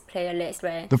practice player list,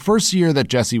 right? The first year that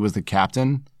Jessie was the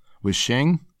captain with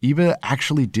Xing, Eva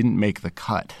actually didn't make the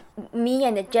cut. Me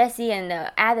and Jessie and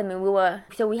Adam,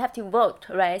 we have to vote,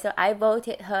 right? So I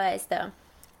voted her as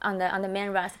on the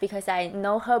main roster because I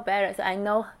know her better. So I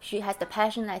know she has the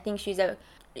passion. I think she's a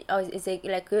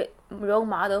good role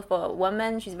model for a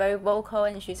woman. She's very vocal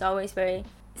and she's always very.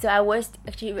 So I was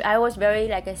very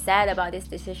sad about this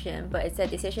decision, but it's a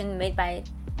decision made by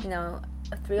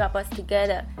three of us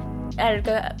together. I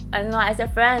know as a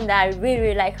friend I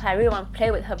really like her. I really want to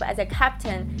play with her, but as a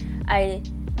captain, I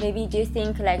maybe do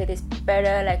think it is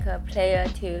better a player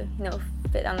to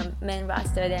fit on the main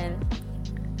roster than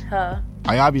her.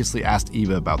 I obviously asked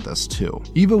Eva about this too.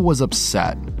 Eva was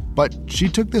upset, but she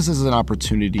took this as an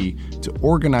opportunity to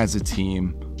organize a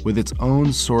team with its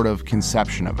own sort of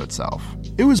conception of itself.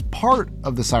 It was part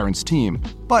of the Sirens team,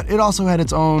 but it also had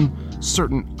its own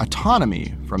certain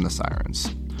autonomy from the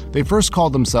Sirens. They first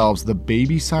called themselves the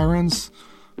Baby Sirens,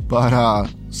 but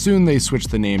soon they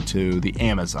switched the name to the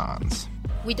Amazons.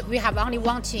 We have only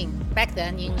one team back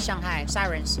then in Shanghai,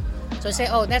 Sirens. So we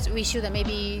say, we should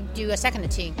maybe do a second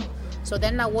team. So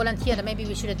then I volunteered, maybe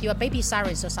we should do a Baby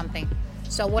Sirens or something.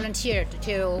 So volunteered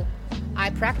till I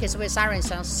practice with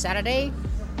Sirens on Saturday.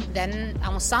 Then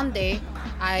on Sunday,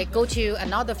 I go to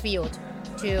another field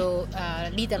to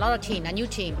lead another team, a new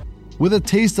team. With a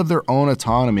taste of their own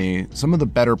autonomy, some of the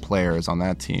better players on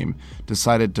that team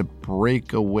decided to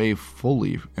break away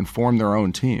fully and form their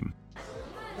own team.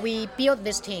 We built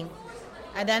this team.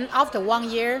 And then after 1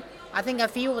 year, I think a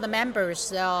few of the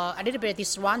members are a little bit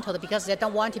disgruntled because they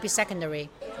don't want to be secondary.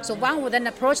 So one would then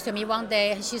approach me one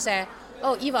day and she said,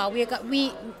 "Oh, Eva,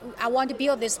 I want to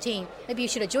build this team. Maybe you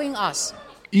should join us."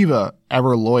 Eva,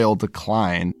 ever loyal,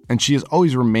 declined, and she has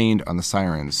always remained on the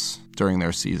Sirens during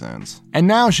their seasons. And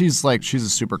now she's a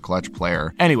super clutch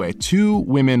player. Anyway, 2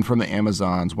 women from the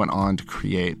Amazons went on to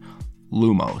create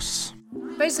Lumos.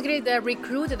 Basically, they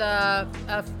recruited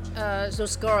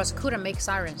those girls couldn't make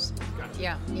Sirens.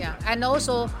 Yeah. And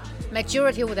also,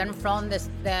 majority of them from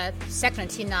the second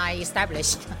team I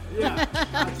established.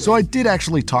 So I did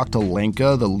actually talk to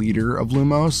Lenka, the leader of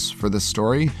Lumos, for this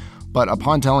story. But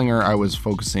upon telling her I was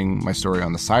focusing my story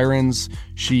on the Sirens,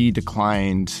 she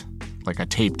declined a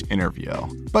taped interview.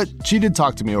 But she did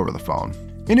talk to me over the phone.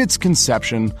 In its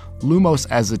conception, Lumos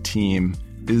as a team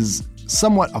is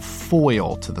somewhat a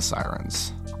foil to the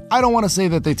Sirens. I don't want to say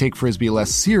that they take Frisbee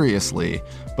less seriously,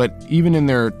 but even in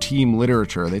their team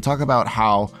literature, they talk about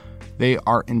how they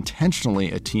are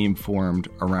intentionally a team formed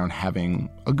around having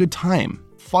a good time.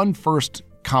 Fun first,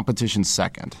 competition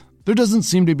second. There doesn't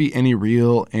seem to be any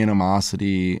real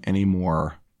animosity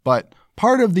anymore, but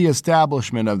part of the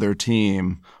establishment of their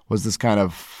team was this kind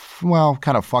of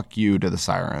fuck you to the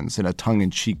Sirens in a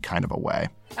tongue-in-cheek kind of a way.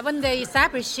 When they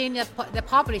established, they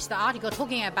published the article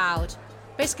talking about,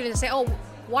 basically they say, oh,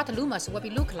 what Lumos will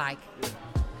be look like.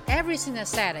 Everything they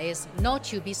said is not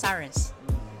to be Sirens.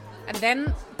 And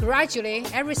then gradually,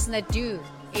 everything they do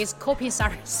is copying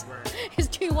Sirens. It's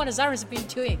doing what the Sirens have been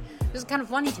doing. It's kind of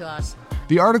funny to us.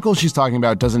 The article she's talking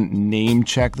about doesn't name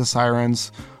check the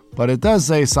Sirens, but it does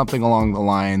say something along the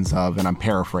lines of, and I'm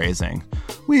paraphrasing,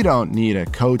 we don't need a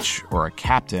coach or a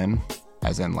captain,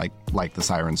 as in like the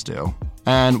Sirens do.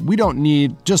 And we don't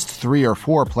need just 3 or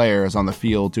 4 players on the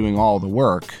field doing all the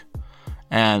work.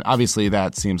 And obviously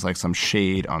that seems like some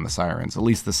shade on the Sirens. At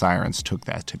least the Sirens took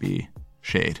that to be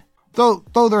shade. Though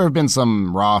there have been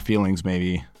some raw feelings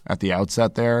maybe at the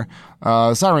outset there,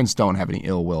 Sirens don't have any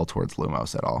ill will towards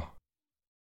Lumos at all.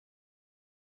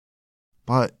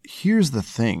 But here's the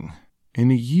thing. In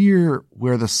a year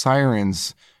where the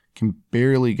Sirens can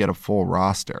barely get a full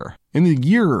roster, in the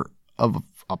year of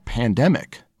a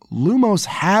pandemic, Lumos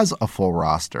has a full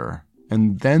roster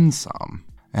and then some.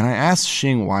 And I asked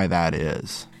Xing why that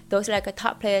is. Those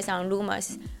top players on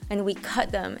Lumos, and we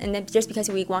cut them, and then just because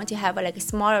we want to have a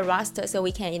smaller roster so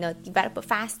we can develop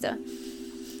faster.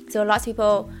 So lots of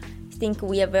people think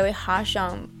we are very harsh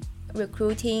on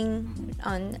recruiting,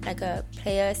 on a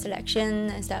player selection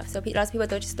and stuff. So lots of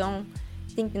people just don't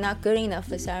think they're not good enough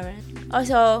for Siren.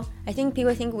 Also, I think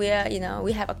people think we are,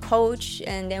 we have a coach,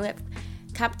 and then we have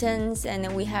captains, and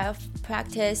then we have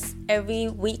practice every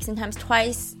week, sometimes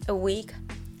twice a week.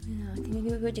 I think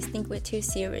people just think we're too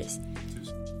serious.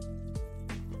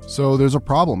 So there's a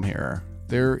problem here.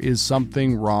 There is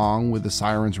something wrong with the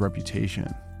Sirens'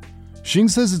 reputation. Xing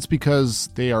says it's because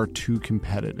they are too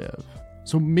competitive.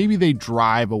 So maybe they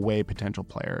drive away potential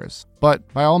players.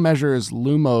 But by all measures,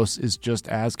 Lumos is just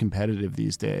as competitive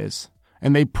these days.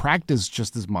 And they practice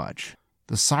just as much.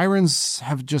 The Sirens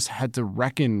have just had to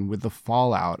reckon with the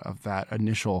fallout of that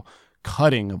initial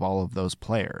cutting of all of those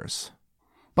players.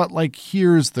 But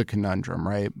here's the conundrum,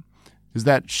 right? Is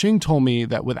that Xing told me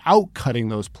that without cutting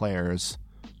those players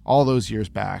all those years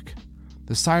back,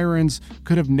 the Sirens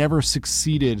could have never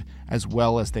succeeded as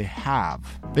well as they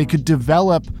have. They could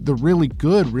develop the really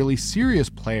good, really serious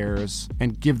players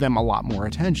and give them a lot more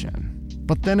attention.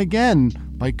 But then again,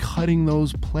 by cutting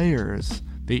those players,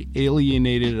 they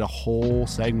alienated a whole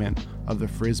segment of the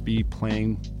Frisbee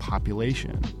playing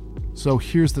population. So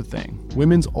here's the thing.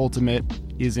 Women's ultimate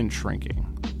isn't shrinking.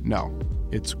 No,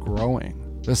 it's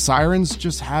growing. The Sirens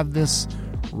just have this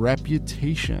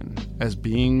reputation as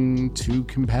being too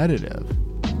competitive.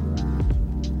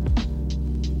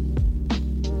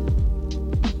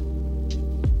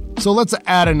 So let's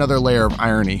add another layer of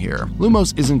irony here.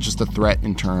 Lumos isn't just a threat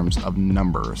in terms of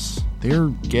numbers. They're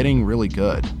getting really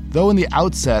good. Though in the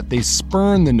outset, they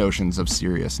spurn the notions of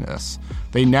seriousness.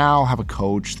 They now have a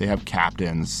coach, they have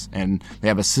captains, and they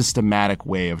have a systematic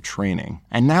way of training.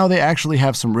 And now they actually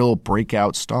have some real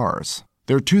breakout stars.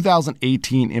 Their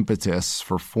 2018 impetus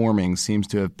for forming seems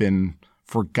to have been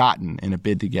forgotten in a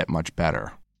bid to get much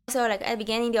better. So at the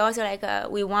beginning, they also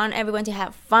we want everyone to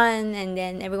have fun, and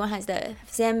then everyone has the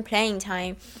same playing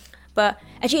time. But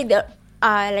actually, there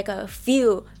are a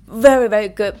few very, very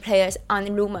good players on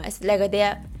Lumos.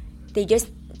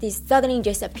 They suddenly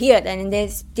just appeared, and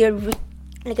they're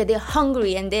like they're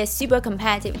hungry and they're super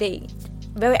competitive. They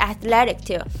very athletic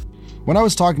too. When I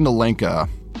was talking to Lenka,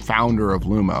 founder of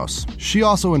Lumos, she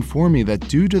also informed me that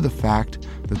due to the fact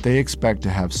that they expect to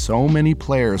have so many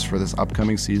players for this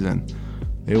upcoming season,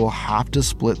 they will have to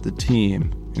split the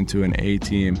team into an A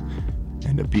team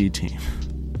and a B team.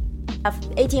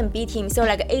 A team and B team, so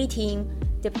like A team,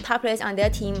 the top players on their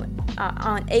team are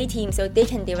on A team, so they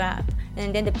can develop,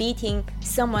 and then the B team,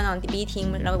 someone on the B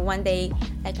team, like one day,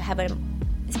 like have a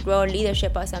grow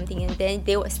leadership or something, and then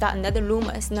they will start another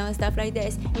Lumos, stuff like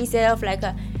this. Instead of like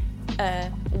a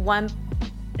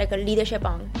leadership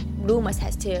on Lumos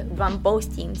has to run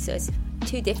both teams, so it's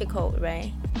too difficult,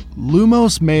 right?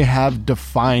 Lumos may have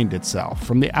defined itself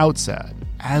from the outset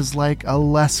as like a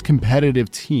less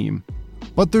competitive team,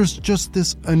 but there's just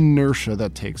this inertia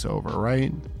that takes over,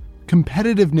 right?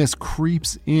 Competitiveness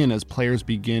creeps in as players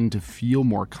begin to feel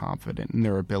more confident in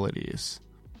their abilities,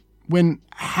 when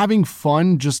having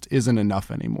fun just isn't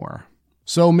enough anymore.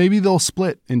 So maybe they'll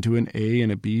split into an A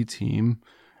and a B team,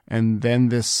 and then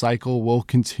this cycle will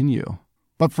continue.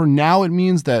 But for now, it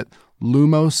means that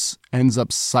Lumos ends up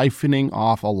siphoning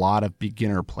off a lot of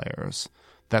beginner players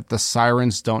that the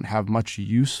Sirens don't have much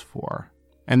use for.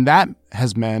 And that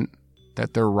has meant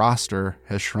that their roster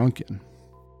has shrunken.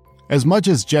 As much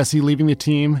as Jessie leaving the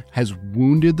team has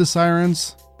wounded the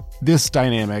Sirens, this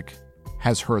dynamic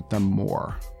has hurt them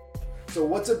more. So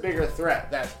what's a bigger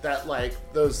threat? That like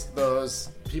those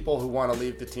people who want to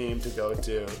leave the team to go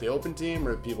to the open team,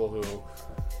 or people who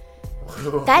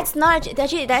That's not a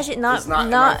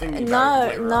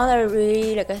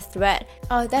really like a threat.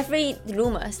 Oh, definitely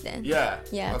Lumos then. Yeah.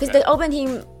 Because the open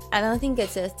team, I don't think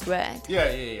it's a threat.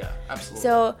 Yeah, absolutely.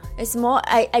 So it's more,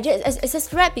 it's a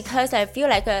threat because I feel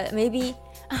like maybe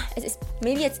it's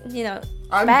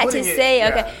bad to say,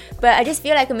 okay, but I just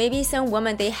feel like maybe some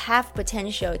women, they have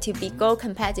potential to go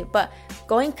competitive, but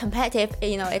going competitive,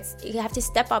 you have to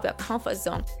step up your comfort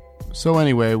zone. So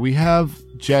anyway, we have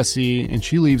Jessie, and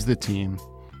she leaves the team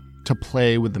to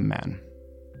play with the men.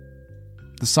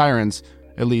 The Sirens,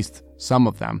 at least some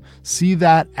of them, see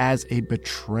that as a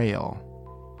betrayal.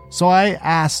 So I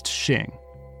asked Xing,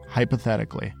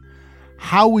 hypothetically,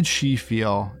 how would she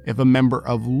feel if a member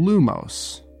of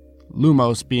Lumos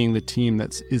being the team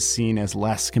that is seen as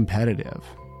less competitive,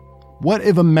 what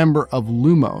if a member of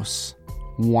Lumos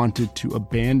wanted to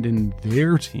abandon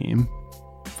their team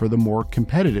for the more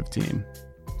competitive team,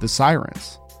 the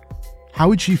Sirens? How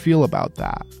would she feel about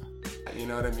that? You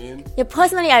know what I mean? Yeah,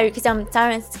 personally, because I'm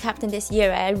Sirens captain this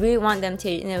year, right? I really want them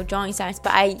to join Sirens,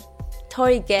 but I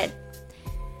totally get,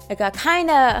 like, I kind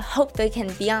of hope they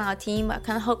can be on our team. I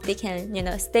kind of hope they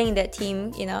can, stay in the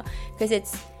team, because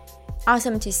it's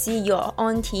awesome to see your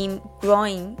own team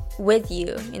growing with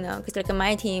you, because like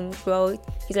my team growing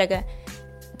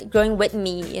with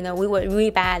me, we were really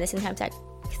bad. Sometimes I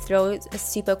throw a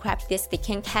super crappy disc they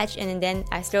can't catch, and then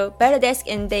I throw better disc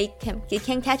and they can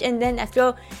catch, and then I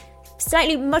throw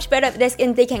slightly much better disc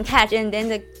and they can catch, and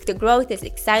then the growth is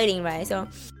exciting, right? So,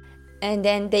 and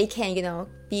then they can,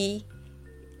 they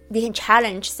can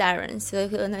challenge Sirens. So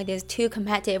there's two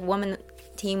competitive women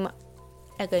team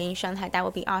like in Shanghai. That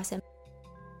would be awesome.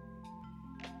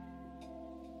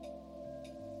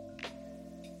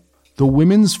 The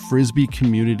women's Frisbee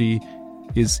community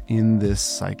is in this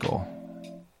cycle.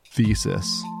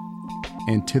 Thesis,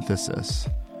 antithesis,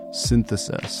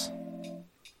 synthesis.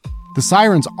 The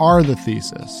Sirens are the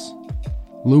thesis,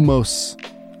 Lumos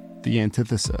the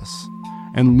antithesis,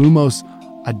 and Lumos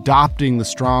adopting the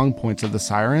strong points of the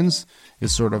Sirens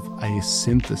is sort of a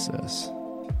synthesis.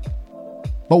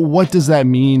 But what does that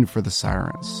mean for the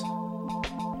Sirens?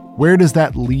 Where does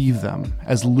that leave them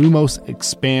as Lumos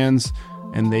expands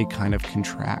and they kind of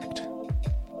contract?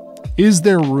 Is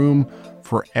there room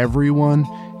for everyone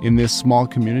in this small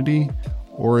community,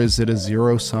 or is it a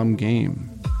zero-sum game?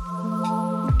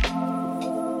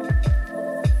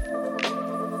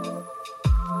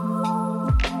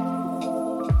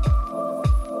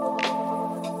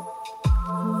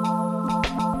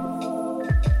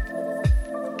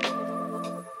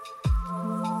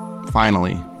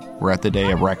 Finally, we're at the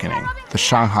day of reckoning, the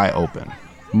Shanghai Open.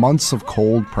 Months of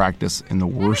cold practice in the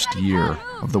worst year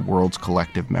of the world's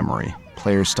collective memory.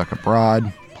 Players stuck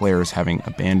abroad, players having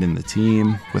abandoned the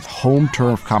team, with home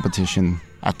turf competition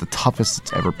at the toughest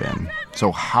it's ever been.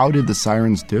 So how did the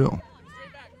Sirens do?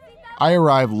 I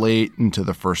arrived late into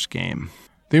the first game.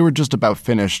 They were just about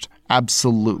finished,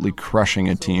 absolutely crushing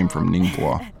a team from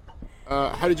Ningbo.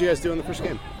 How did you guys do in the first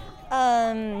game?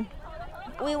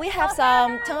 We have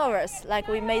some turnovers, like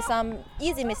we made some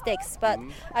easy mistakes, but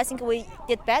I think we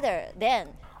did better then.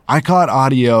 I caught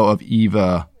audio of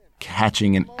Eva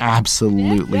catching an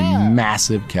absolutely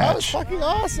massive That was catch. fucking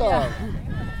awesome.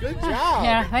 Good job.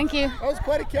 Yeah, thank you. That was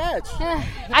quite a catch. Yeah.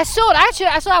 I saw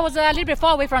I was a little bit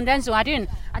far away from them, so I didn't.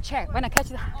 I checked when I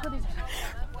catch it.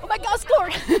 Oh my God,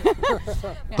 scored!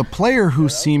 The player who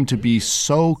seemed to be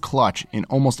so clutch in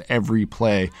almost every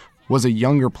play was a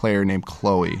younger player named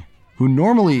Chloe, who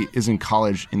normally is in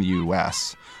college in the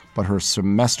U.S., but her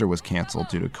semester was canceled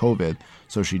due to COVID,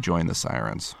 so she joined the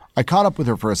Sirens. I caught up with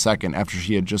her for a second after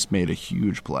she had just made a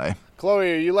huge play.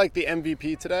 Chloe, are you like the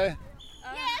MVP today?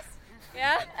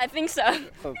 Yeah, I think so.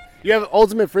 You have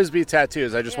Ultimate Frisbee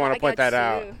tattoos. I just want to I point got that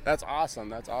out. two. That's awesome.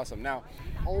 That's awesome. Now,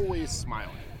 always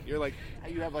smiling. You're like,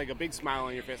 you have like a big smile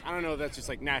on your face. I don't know if that's just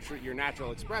like your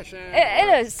natural expression.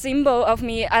 It is a symbol of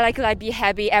me. I like be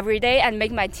happy every day and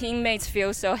make my teammates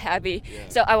feel so happy. Yeah.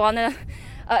 So I want to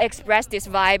express this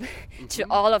vibe to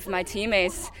all of my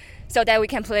teammates so that we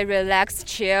can play relaxed,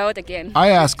 chill the game. I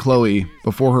asked Chloe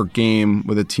before her game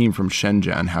with a team from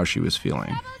Shenzhen how she was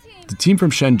feeling. The team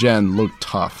from Shenzhen looked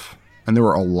tough, and there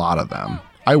were a lot of them.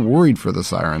 I worried for the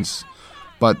Sirens,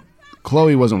 but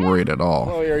Chloe wasn't worried at all.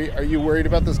 Chloe, are you worried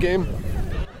about this game?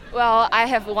 Well, I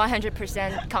have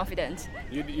 100% confidence.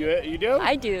 You do?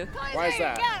 I do. Why is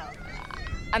that?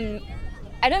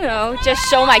 I don't know, just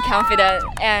show my confidence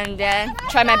and then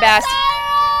try my best.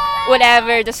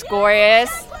 Whatever the score is,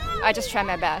 I just try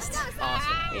my best.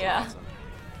 Awesome. Yeah.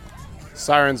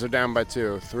 Sirens are down by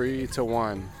 2,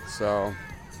 3-1. So,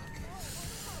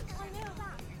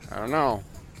 I don't know.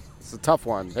 It's a tough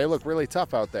one. They look really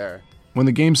tough out there. When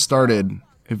the game started,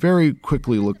 it very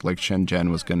quickly looked like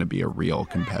Shenzhen was going to be a real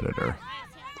competitor.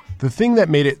 The thing that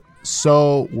made it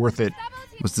so worth it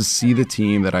was to see the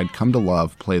team that I'd come to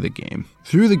love play the game.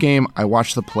 Through the game, I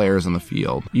watched the players on the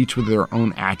field, each with their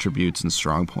own attributes and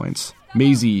strong points.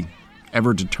 Maisie,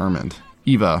 ever determined.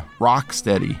 Eva, rock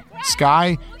steady.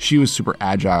 Sky, she was super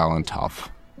agile and tough.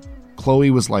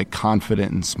 Chloe was like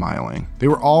confident and smiling. They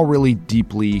were all really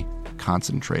deeply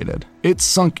concentrated. It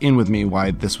sunk in with me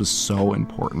why this was so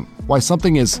important. Why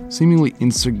something as seemingly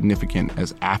insignificant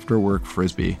as after-work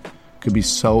Frisbee could be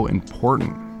so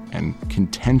important and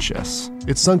contentious.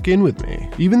 It sunk in with me.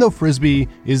 Even though Frisbee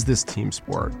is this team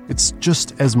sport, it's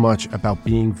just as much about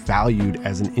being valued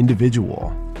as an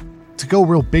individual. To go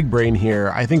real big brain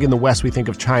here, I think in the West we think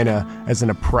of China as an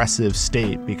oppressive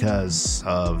state because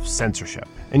of censorship.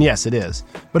 And yes, it is.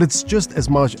 But it's just as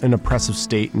much an oppressive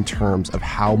state in terms of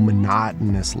how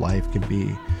monotonous life can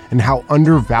be and how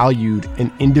undervalued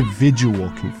an individual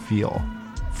can feel.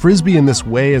 Frisbee in this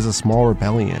way is a small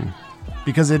rebellion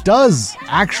because it does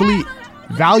actually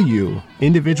value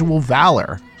individual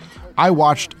valor. I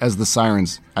watched as the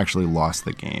Sirens actually lost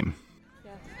the game.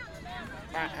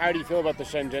 How do you feel about the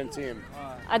Shenzhen team?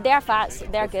 They're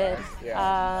fast. They're good.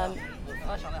 Yeah.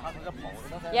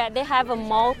 They have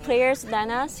more players than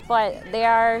us, but they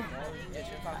are.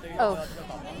 Oh,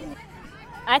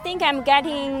 I think I'm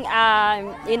getting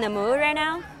in the mood right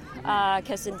now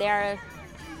because the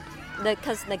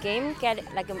game get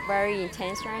like very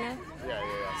intense right now. Yeah.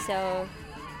 So. All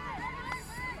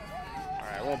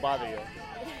right, I won't bother you.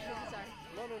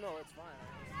 No, it's fine.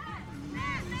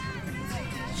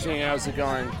 Shane, how's it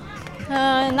going?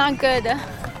 Not good.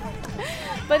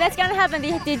 But that's gonna happen.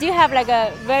 They do have like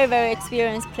a very, very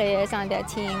experienced players on their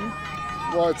team.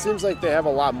 Well, it seems like they have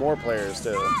a lot more players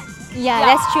too. Yeah,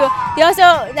 that's true. They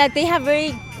also they have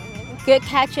very good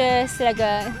catches, like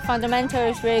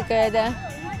fundamentals very good.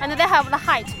 And they have the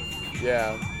height.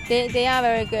 Yeah. They are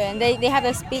very good, and they have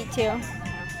the speed too.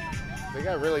 They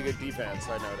got really good defense,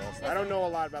 I noticed. I don't know a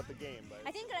lot about the game, but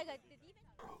I think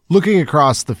looking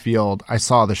across the field, I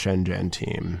saw the Shenzhen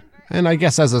team. And I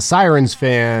guess as a Sirens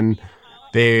fan,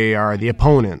 they are the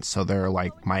opponents, so they're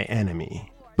like my enemy.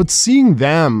 But seeing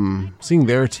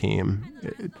their team,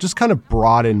 it just kind of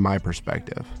broadened my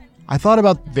perspective. I thought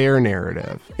about their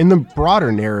narrative, in the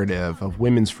broader narrative of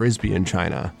women's Frisbee in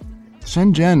China.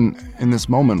 Shenzhen, in this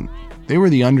moment, they were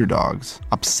the underdogs,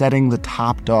 upsetting the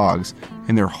top dogs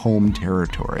in their home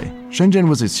territory. Shenzhen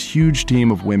was this huge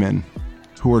team of women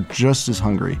who were just as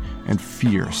hungry and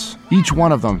fierce. Each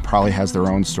one of them probably has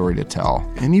their own story to tell.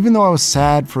 And even though I was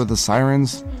sad for the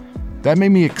Sirens, that made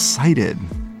me excited.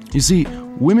 You see,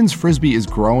 women's Frisbee is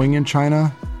growing in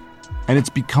China, and it's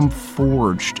become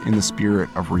forged in the spirit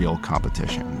of real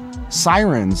competition.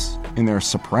 Sirens, in their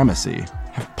supremacy,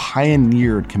 have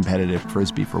pioneered competitive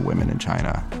Frisbee for women in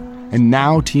China. And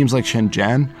now teams like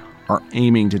Shenzhen are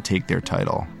aiming to take their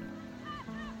title.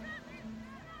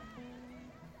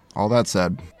 All that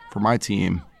said, for my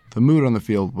team, the mood on the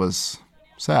field was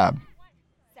sad.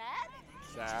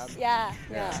 Sad? Yeah.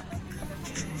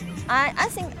 I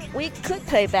think we could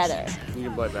play better. You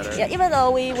can play better. Yeah, even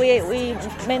though we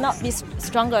may not be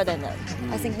stronger than them.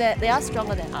 I think that they are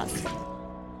stronger than us.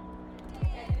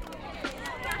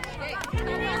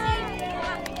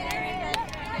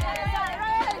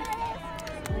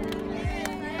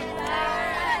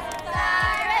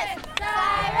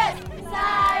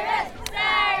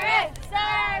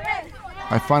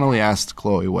 I finally asked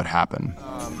Chloe what happened.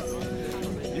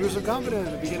 You were so confident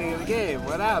at the beginning of the game.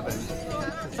 What happened?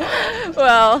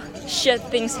 Well, shit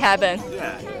things happen.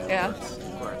 Yeah.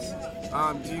 Of course.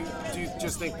 Do you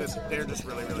just think that they're just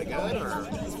really, really good, or?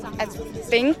 I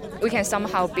think we can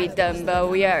somehow beat them, but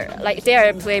they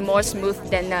are playing more smooth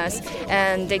than us,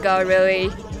 and they got really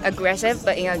aggressive,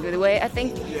 but in a good way, I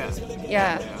think.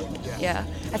 Yeah.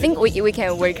 I think we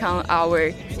can work on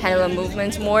our handle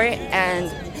movements more and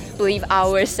believe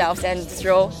ourselves and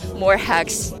throw more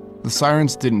hacks. The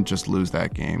Sirens didn't just lose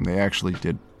that game, they actually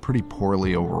did pretty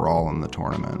poorly overall in the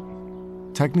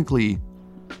tournament. Technically,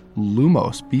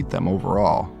 Lumos beat them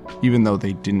overall, even though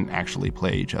they didn't actually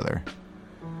play each other.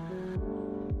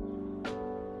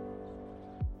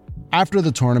 After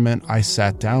the tournament, I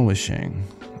sat down with Xing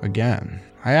again.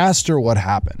 I asked her what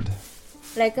happened.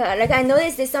 Like I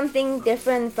noticed there's something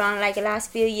different from like the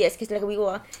last few years, because like we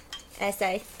were, as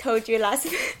I told you last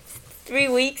 3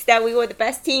 weeks, that we were the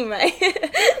best team, right?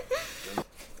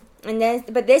 And then,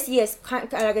 but this year is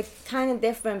kind of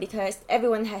different, because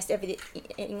everyone has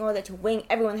in order to win,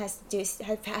 everyone has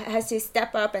to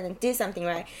step up and do something,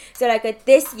 right? So like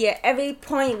this year, every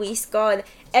point we scored,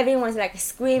 everyone's like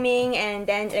screaming, and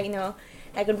then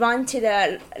like run to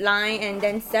the line and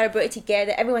then celebrate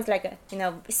together. Everyone's like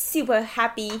super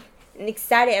happy and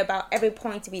excited about every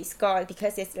point to be scored,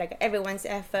 because it's like everyone's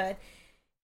effort.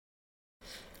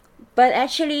 But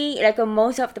actually, like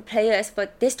most of the players for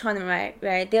this tournament,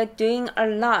 right, they're doing a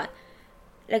lot.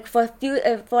 Like for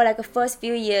the first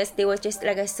few years, they were just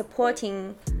like a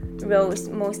supporting roles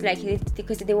most likely,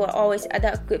 because they were always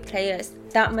other good players.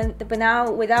 But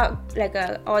now, without like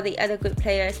all the other good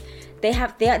players, they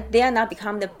are now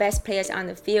become the best players on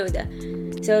the field.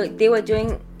 So they were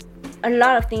doing a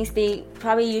lot of things they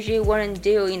probably usually wouldn't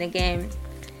do in the game.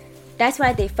 That's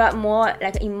why they felt more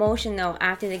like emotional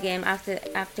after the game,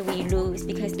 after we lose,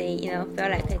 because they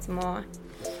felt like it's more.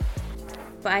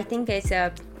 But I think it's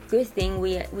a good thing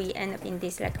we end up in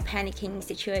this like panicking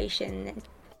situation.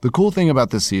 The cool thing about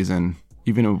this season,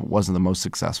 even if it wasn't the most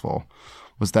successful,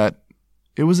 was that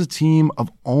it was a team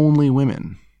of only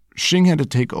women. Xing had to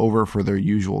take over for their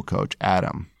usual coach,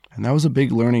 Adam, and that was a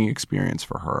big learning experience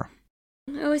for her.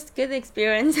 It was a good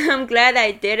experience. I'm glad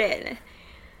I did it.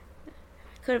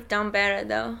 Could have done better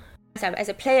though. As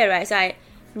a player, right, so I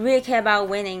really care about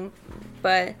winning,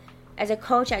 but as a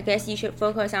coach, I guess you should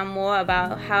focus on more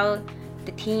about how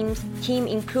the team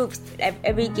improves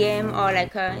every game, or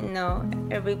like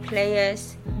every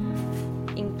player's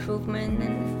improvement.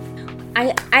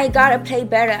 And I gotta play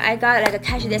better. I gotta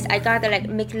catch this. I gotta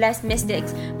make less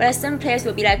mistakes. But some players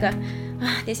will be like,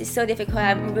 this is so difficult.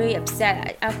 I'm really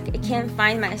upset. I can't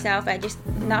find myself. I just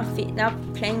not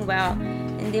playing well.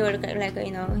 And they were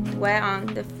dwell on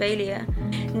the failure.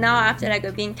 Now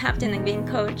after being captain and being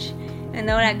coach, I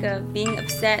know being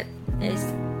upset is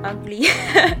ugly.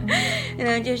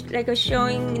 Just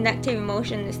showing negative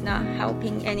emotion is not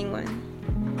helping anyone.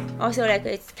 Also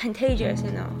it's contagious,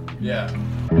 Yeah.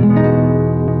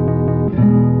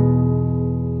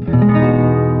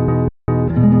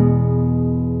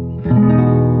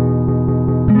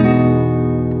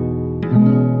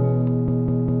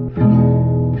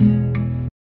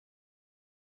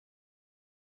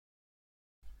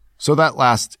 So that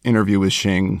last interview with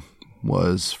Xing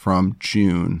was from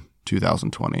June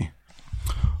 2020.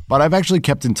 But I've actually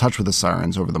kept in touch with the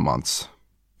Sirens over the months,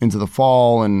 into the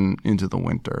fall and into the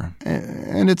winter.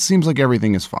 And it seems like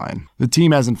everything is fine. The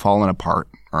team hasn't fallen apart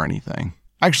or anything.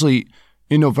 Actually,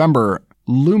 in November,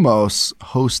 Lumos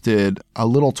hosted a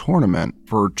little tournament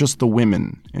for just the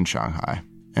women in Shanghai,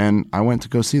 and I went to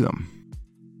go see them.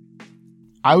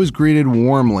 I was greeted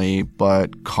warmly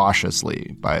but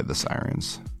cautiously by the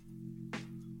Sirens.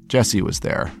 Jessie was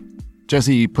there.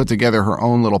 Jessie put together her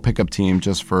own little pickup team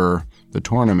just for the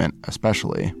tournament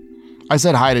especially. I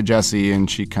said hi to Jessie,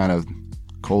 and she kind of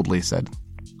coldly said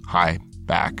hi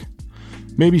back.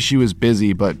 Maybe she was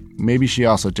busy, but maybe she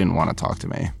also didn't want to talk to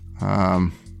me.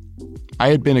 I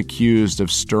had been accused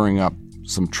of stirring up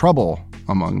some trouble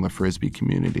among the Frisbee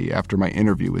community after my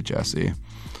interview with Jessie,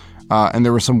 and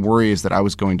there were some worries that I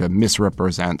was going to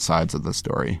misrepresent sides of the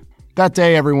story. That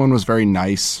day, everyone was very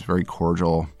nice, very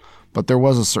cordial, but there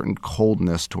was a certain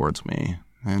coldness towards me,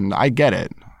 and I get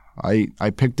it. I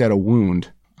picked at a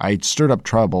wound. I stirred up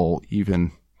trouble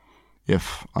even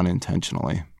if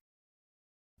unintentionally.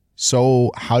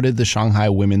 So how did the Shanghai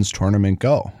women's tournament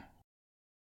go?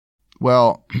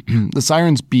 Well, the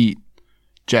Sirens beat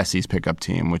Jesse's pickup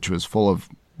team, which was full of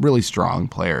really strong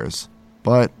players.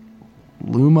 But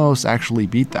Lumos actually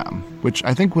beat them, which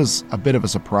I think was a bit of a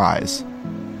surprise.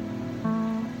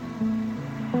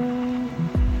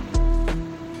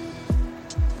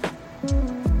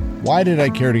 Why did I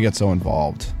care to get so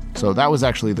involved? So that was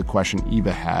actually the question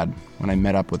Eva had when I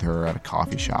met up with her at a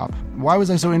coffee shop. Why was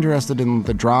I so interested in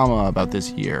the drama about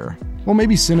this year? Well,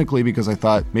 maybe cynically because I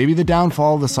thought maybe the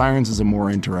downfall of the Sirens is a more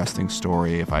interesting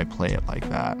story if I play it like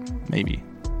that. Maybe.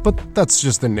 But that's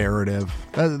just the narrative.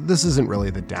 This isn't really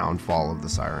the downfall of the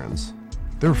Sirens.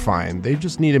 They're fine. They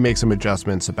just need to make some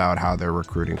adjustments about how they're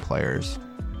recruiting players.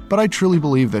 But I truly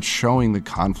believe that showing the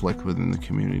conflict within the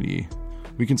community,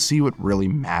 we can see what really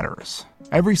matters.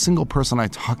 Every single person I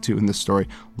talk to in this story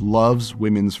loves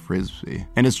women's Frisbee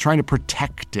and is trying to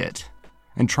protect it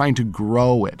and trying to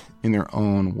grow it in their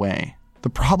own way. The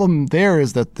problem there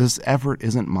is that this effort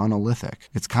isn't monolithic.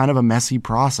 It's kind of a messy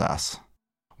process.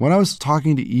 When I was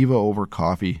talking to Eva over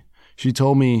coffee, she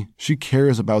told me she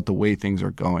cares about the way things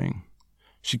are going.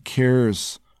 She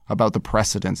cares about the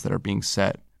precedents that are being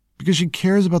set because she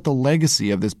cares about the legacy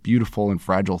of this beautiful and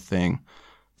fragile thing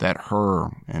that her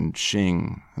and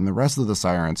Xing and the rest of the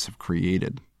Sirens have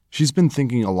created. She's been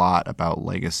thinking a lot about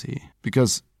legacy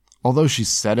because although she's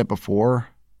said it before,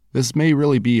 this may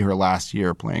really be her last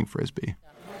year playing Frisbee.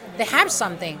 They have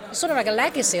something, sort of like a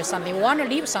legacy or something. We want to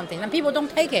leave something, and people don't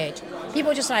take it.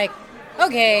 People just like,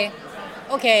 okay,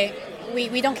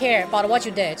 we don't care about what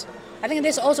you did. I think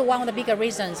this is also one of the bigger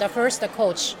reasons. The first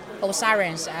coach of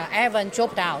Sirens, Evan,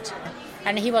 dropped out,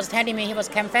 and he was telling me, he was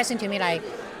confessing to me like,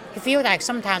 he feels like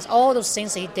sometimes all those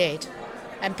things he did,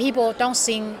 and people don't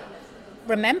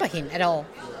remember him at all.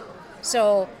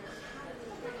 So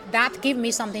that gave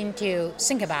me something to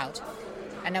think about.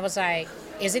 And I was like,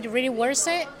 is it really worth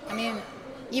it? I mean,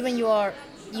 even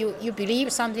you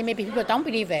believe something, maybe people don't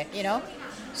believe it, you know?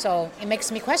 So it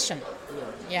makes me question,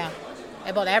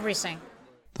 about everything.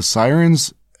 The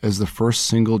Sirens, as the first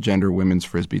single-gender women's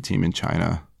Frisbee team in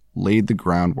China, laid the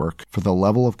groundwork for the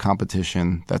level of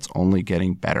competition that's only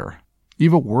getting better.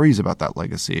 Eva worries about that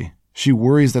legacy. She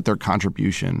worries that their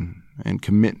contribution and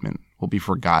commitment will be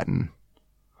forgotten,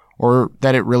 or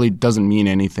that it really doesn't mean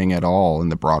anything at all in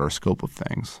the broader scope of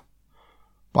things.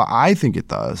 But I think it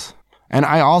does. And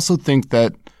I also think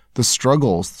that the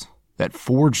struggles that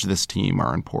forged this team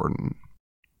are important.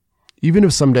 Even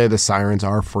if someday the Sirens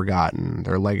are forgotten,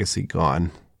 their legacy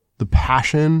gone, the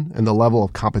passion and the level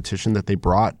of competition that they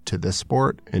brought to this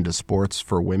sport and to sports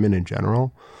for women in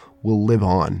general will live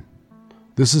on.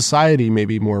 The society,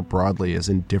 maybe more broadly, is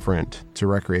indifferent to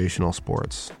recreational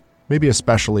sports, maybe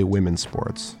especially women's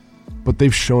sports. But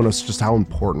they've shown us just how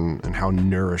important and how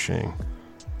nourishing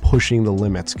pushing the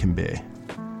limits can be.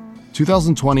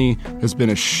 2020 has been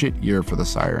a shit year for the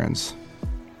Sirens,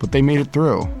 but they made it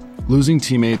through. Losing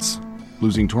teammates,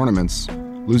 losing tournaments,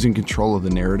 losing control of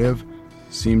the narrative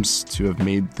seems to have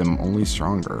made them only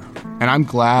stronger. And I'm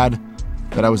glad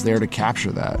that I was there to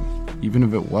capture that, even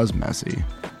if it was messy.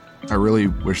 I really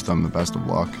wish them the best of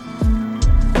luck.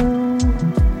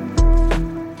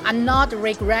 I'm not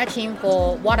regretting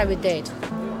for what we did.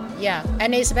 Yeah,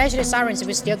 and especially Sirens,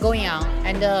 we're still going on,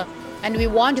 and we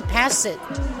want to pass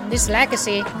this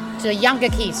legacy to the younger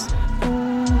kids.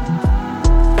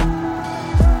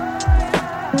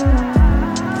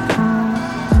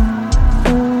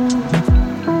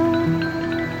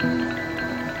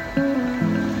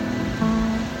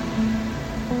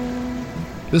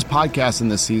 This podcast in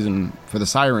this season for the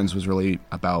Sirens was really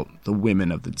about the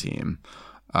women of the team.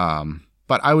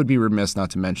 But I would be remiss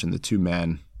not to mention the two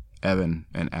men, Evan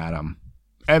and Adam.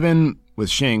 Evan, with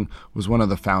Xing, was one of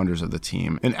the founders of the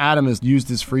team, and Adam has used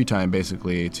his free time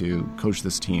basically to coach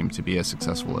this team to be as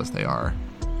successful as they are.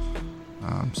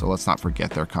 So let's not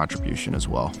forget their contribution as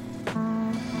well.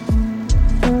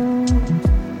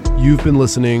 You've been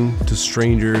listening to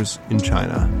Strangers in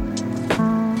China.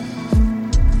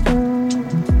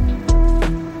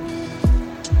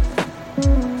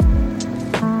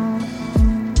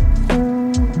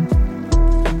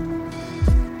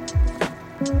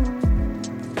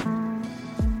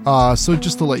 So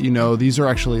just to let you know, these are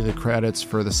actually the credits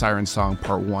for the Siren Song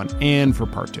Part 1 and for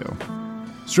Part 2.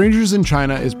 Strangers in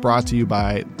China is brought to you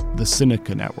by the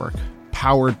Sinica Network,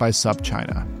 powered by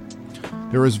SubChina.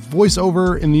 There is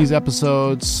voiceover in these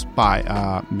episodes by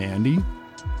Mandy.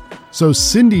 So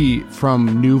Cindy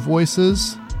from New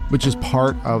Voices, which is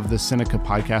part of the Sinica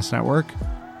Podcast Network,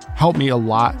 helped me a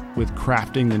lot with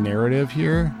crafting the narrative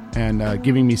here and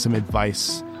giving me some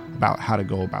advice about how to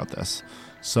go about this.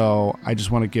 So I just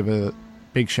want to give a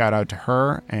big shout out to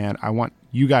her, and I want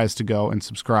you guys to go and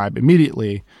subscribe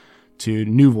immediately to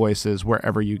New Voices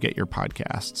wherever you get your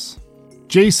podcasts.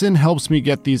 Jason helps me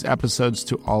get these episodes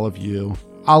to all of you.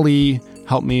 Ali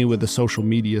helped me with the social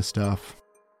media stuff.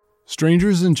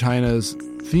 Strangers in China's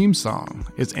theme song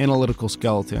is Analytical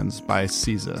Skeletons by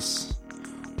Cezus.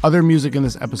 Other music in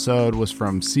this episode was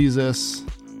from Cezus,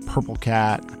 Purple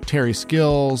Cat, Terry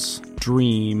Skills,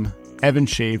 Dream, Evan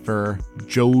Schaefer,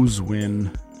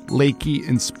 Joswin, Lakey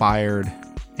Inspired,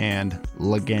 and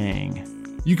Lagang.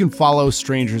 You can follow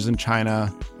Strangers in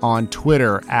China on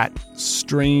Twitter at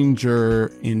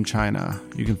Stranger in China.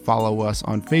 You can follow us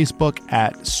on Facebook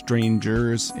at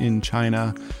Strangers in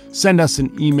China. Send us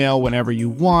an email whenever you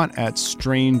want at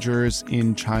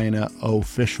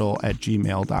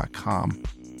strangersinchinaofficial@gmail.com.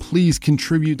 Please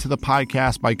contribute to the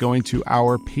podcast by going to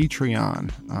our Patreon.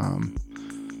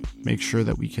 Make sure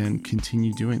that we can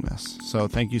continue doing this. So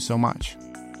thank you so much.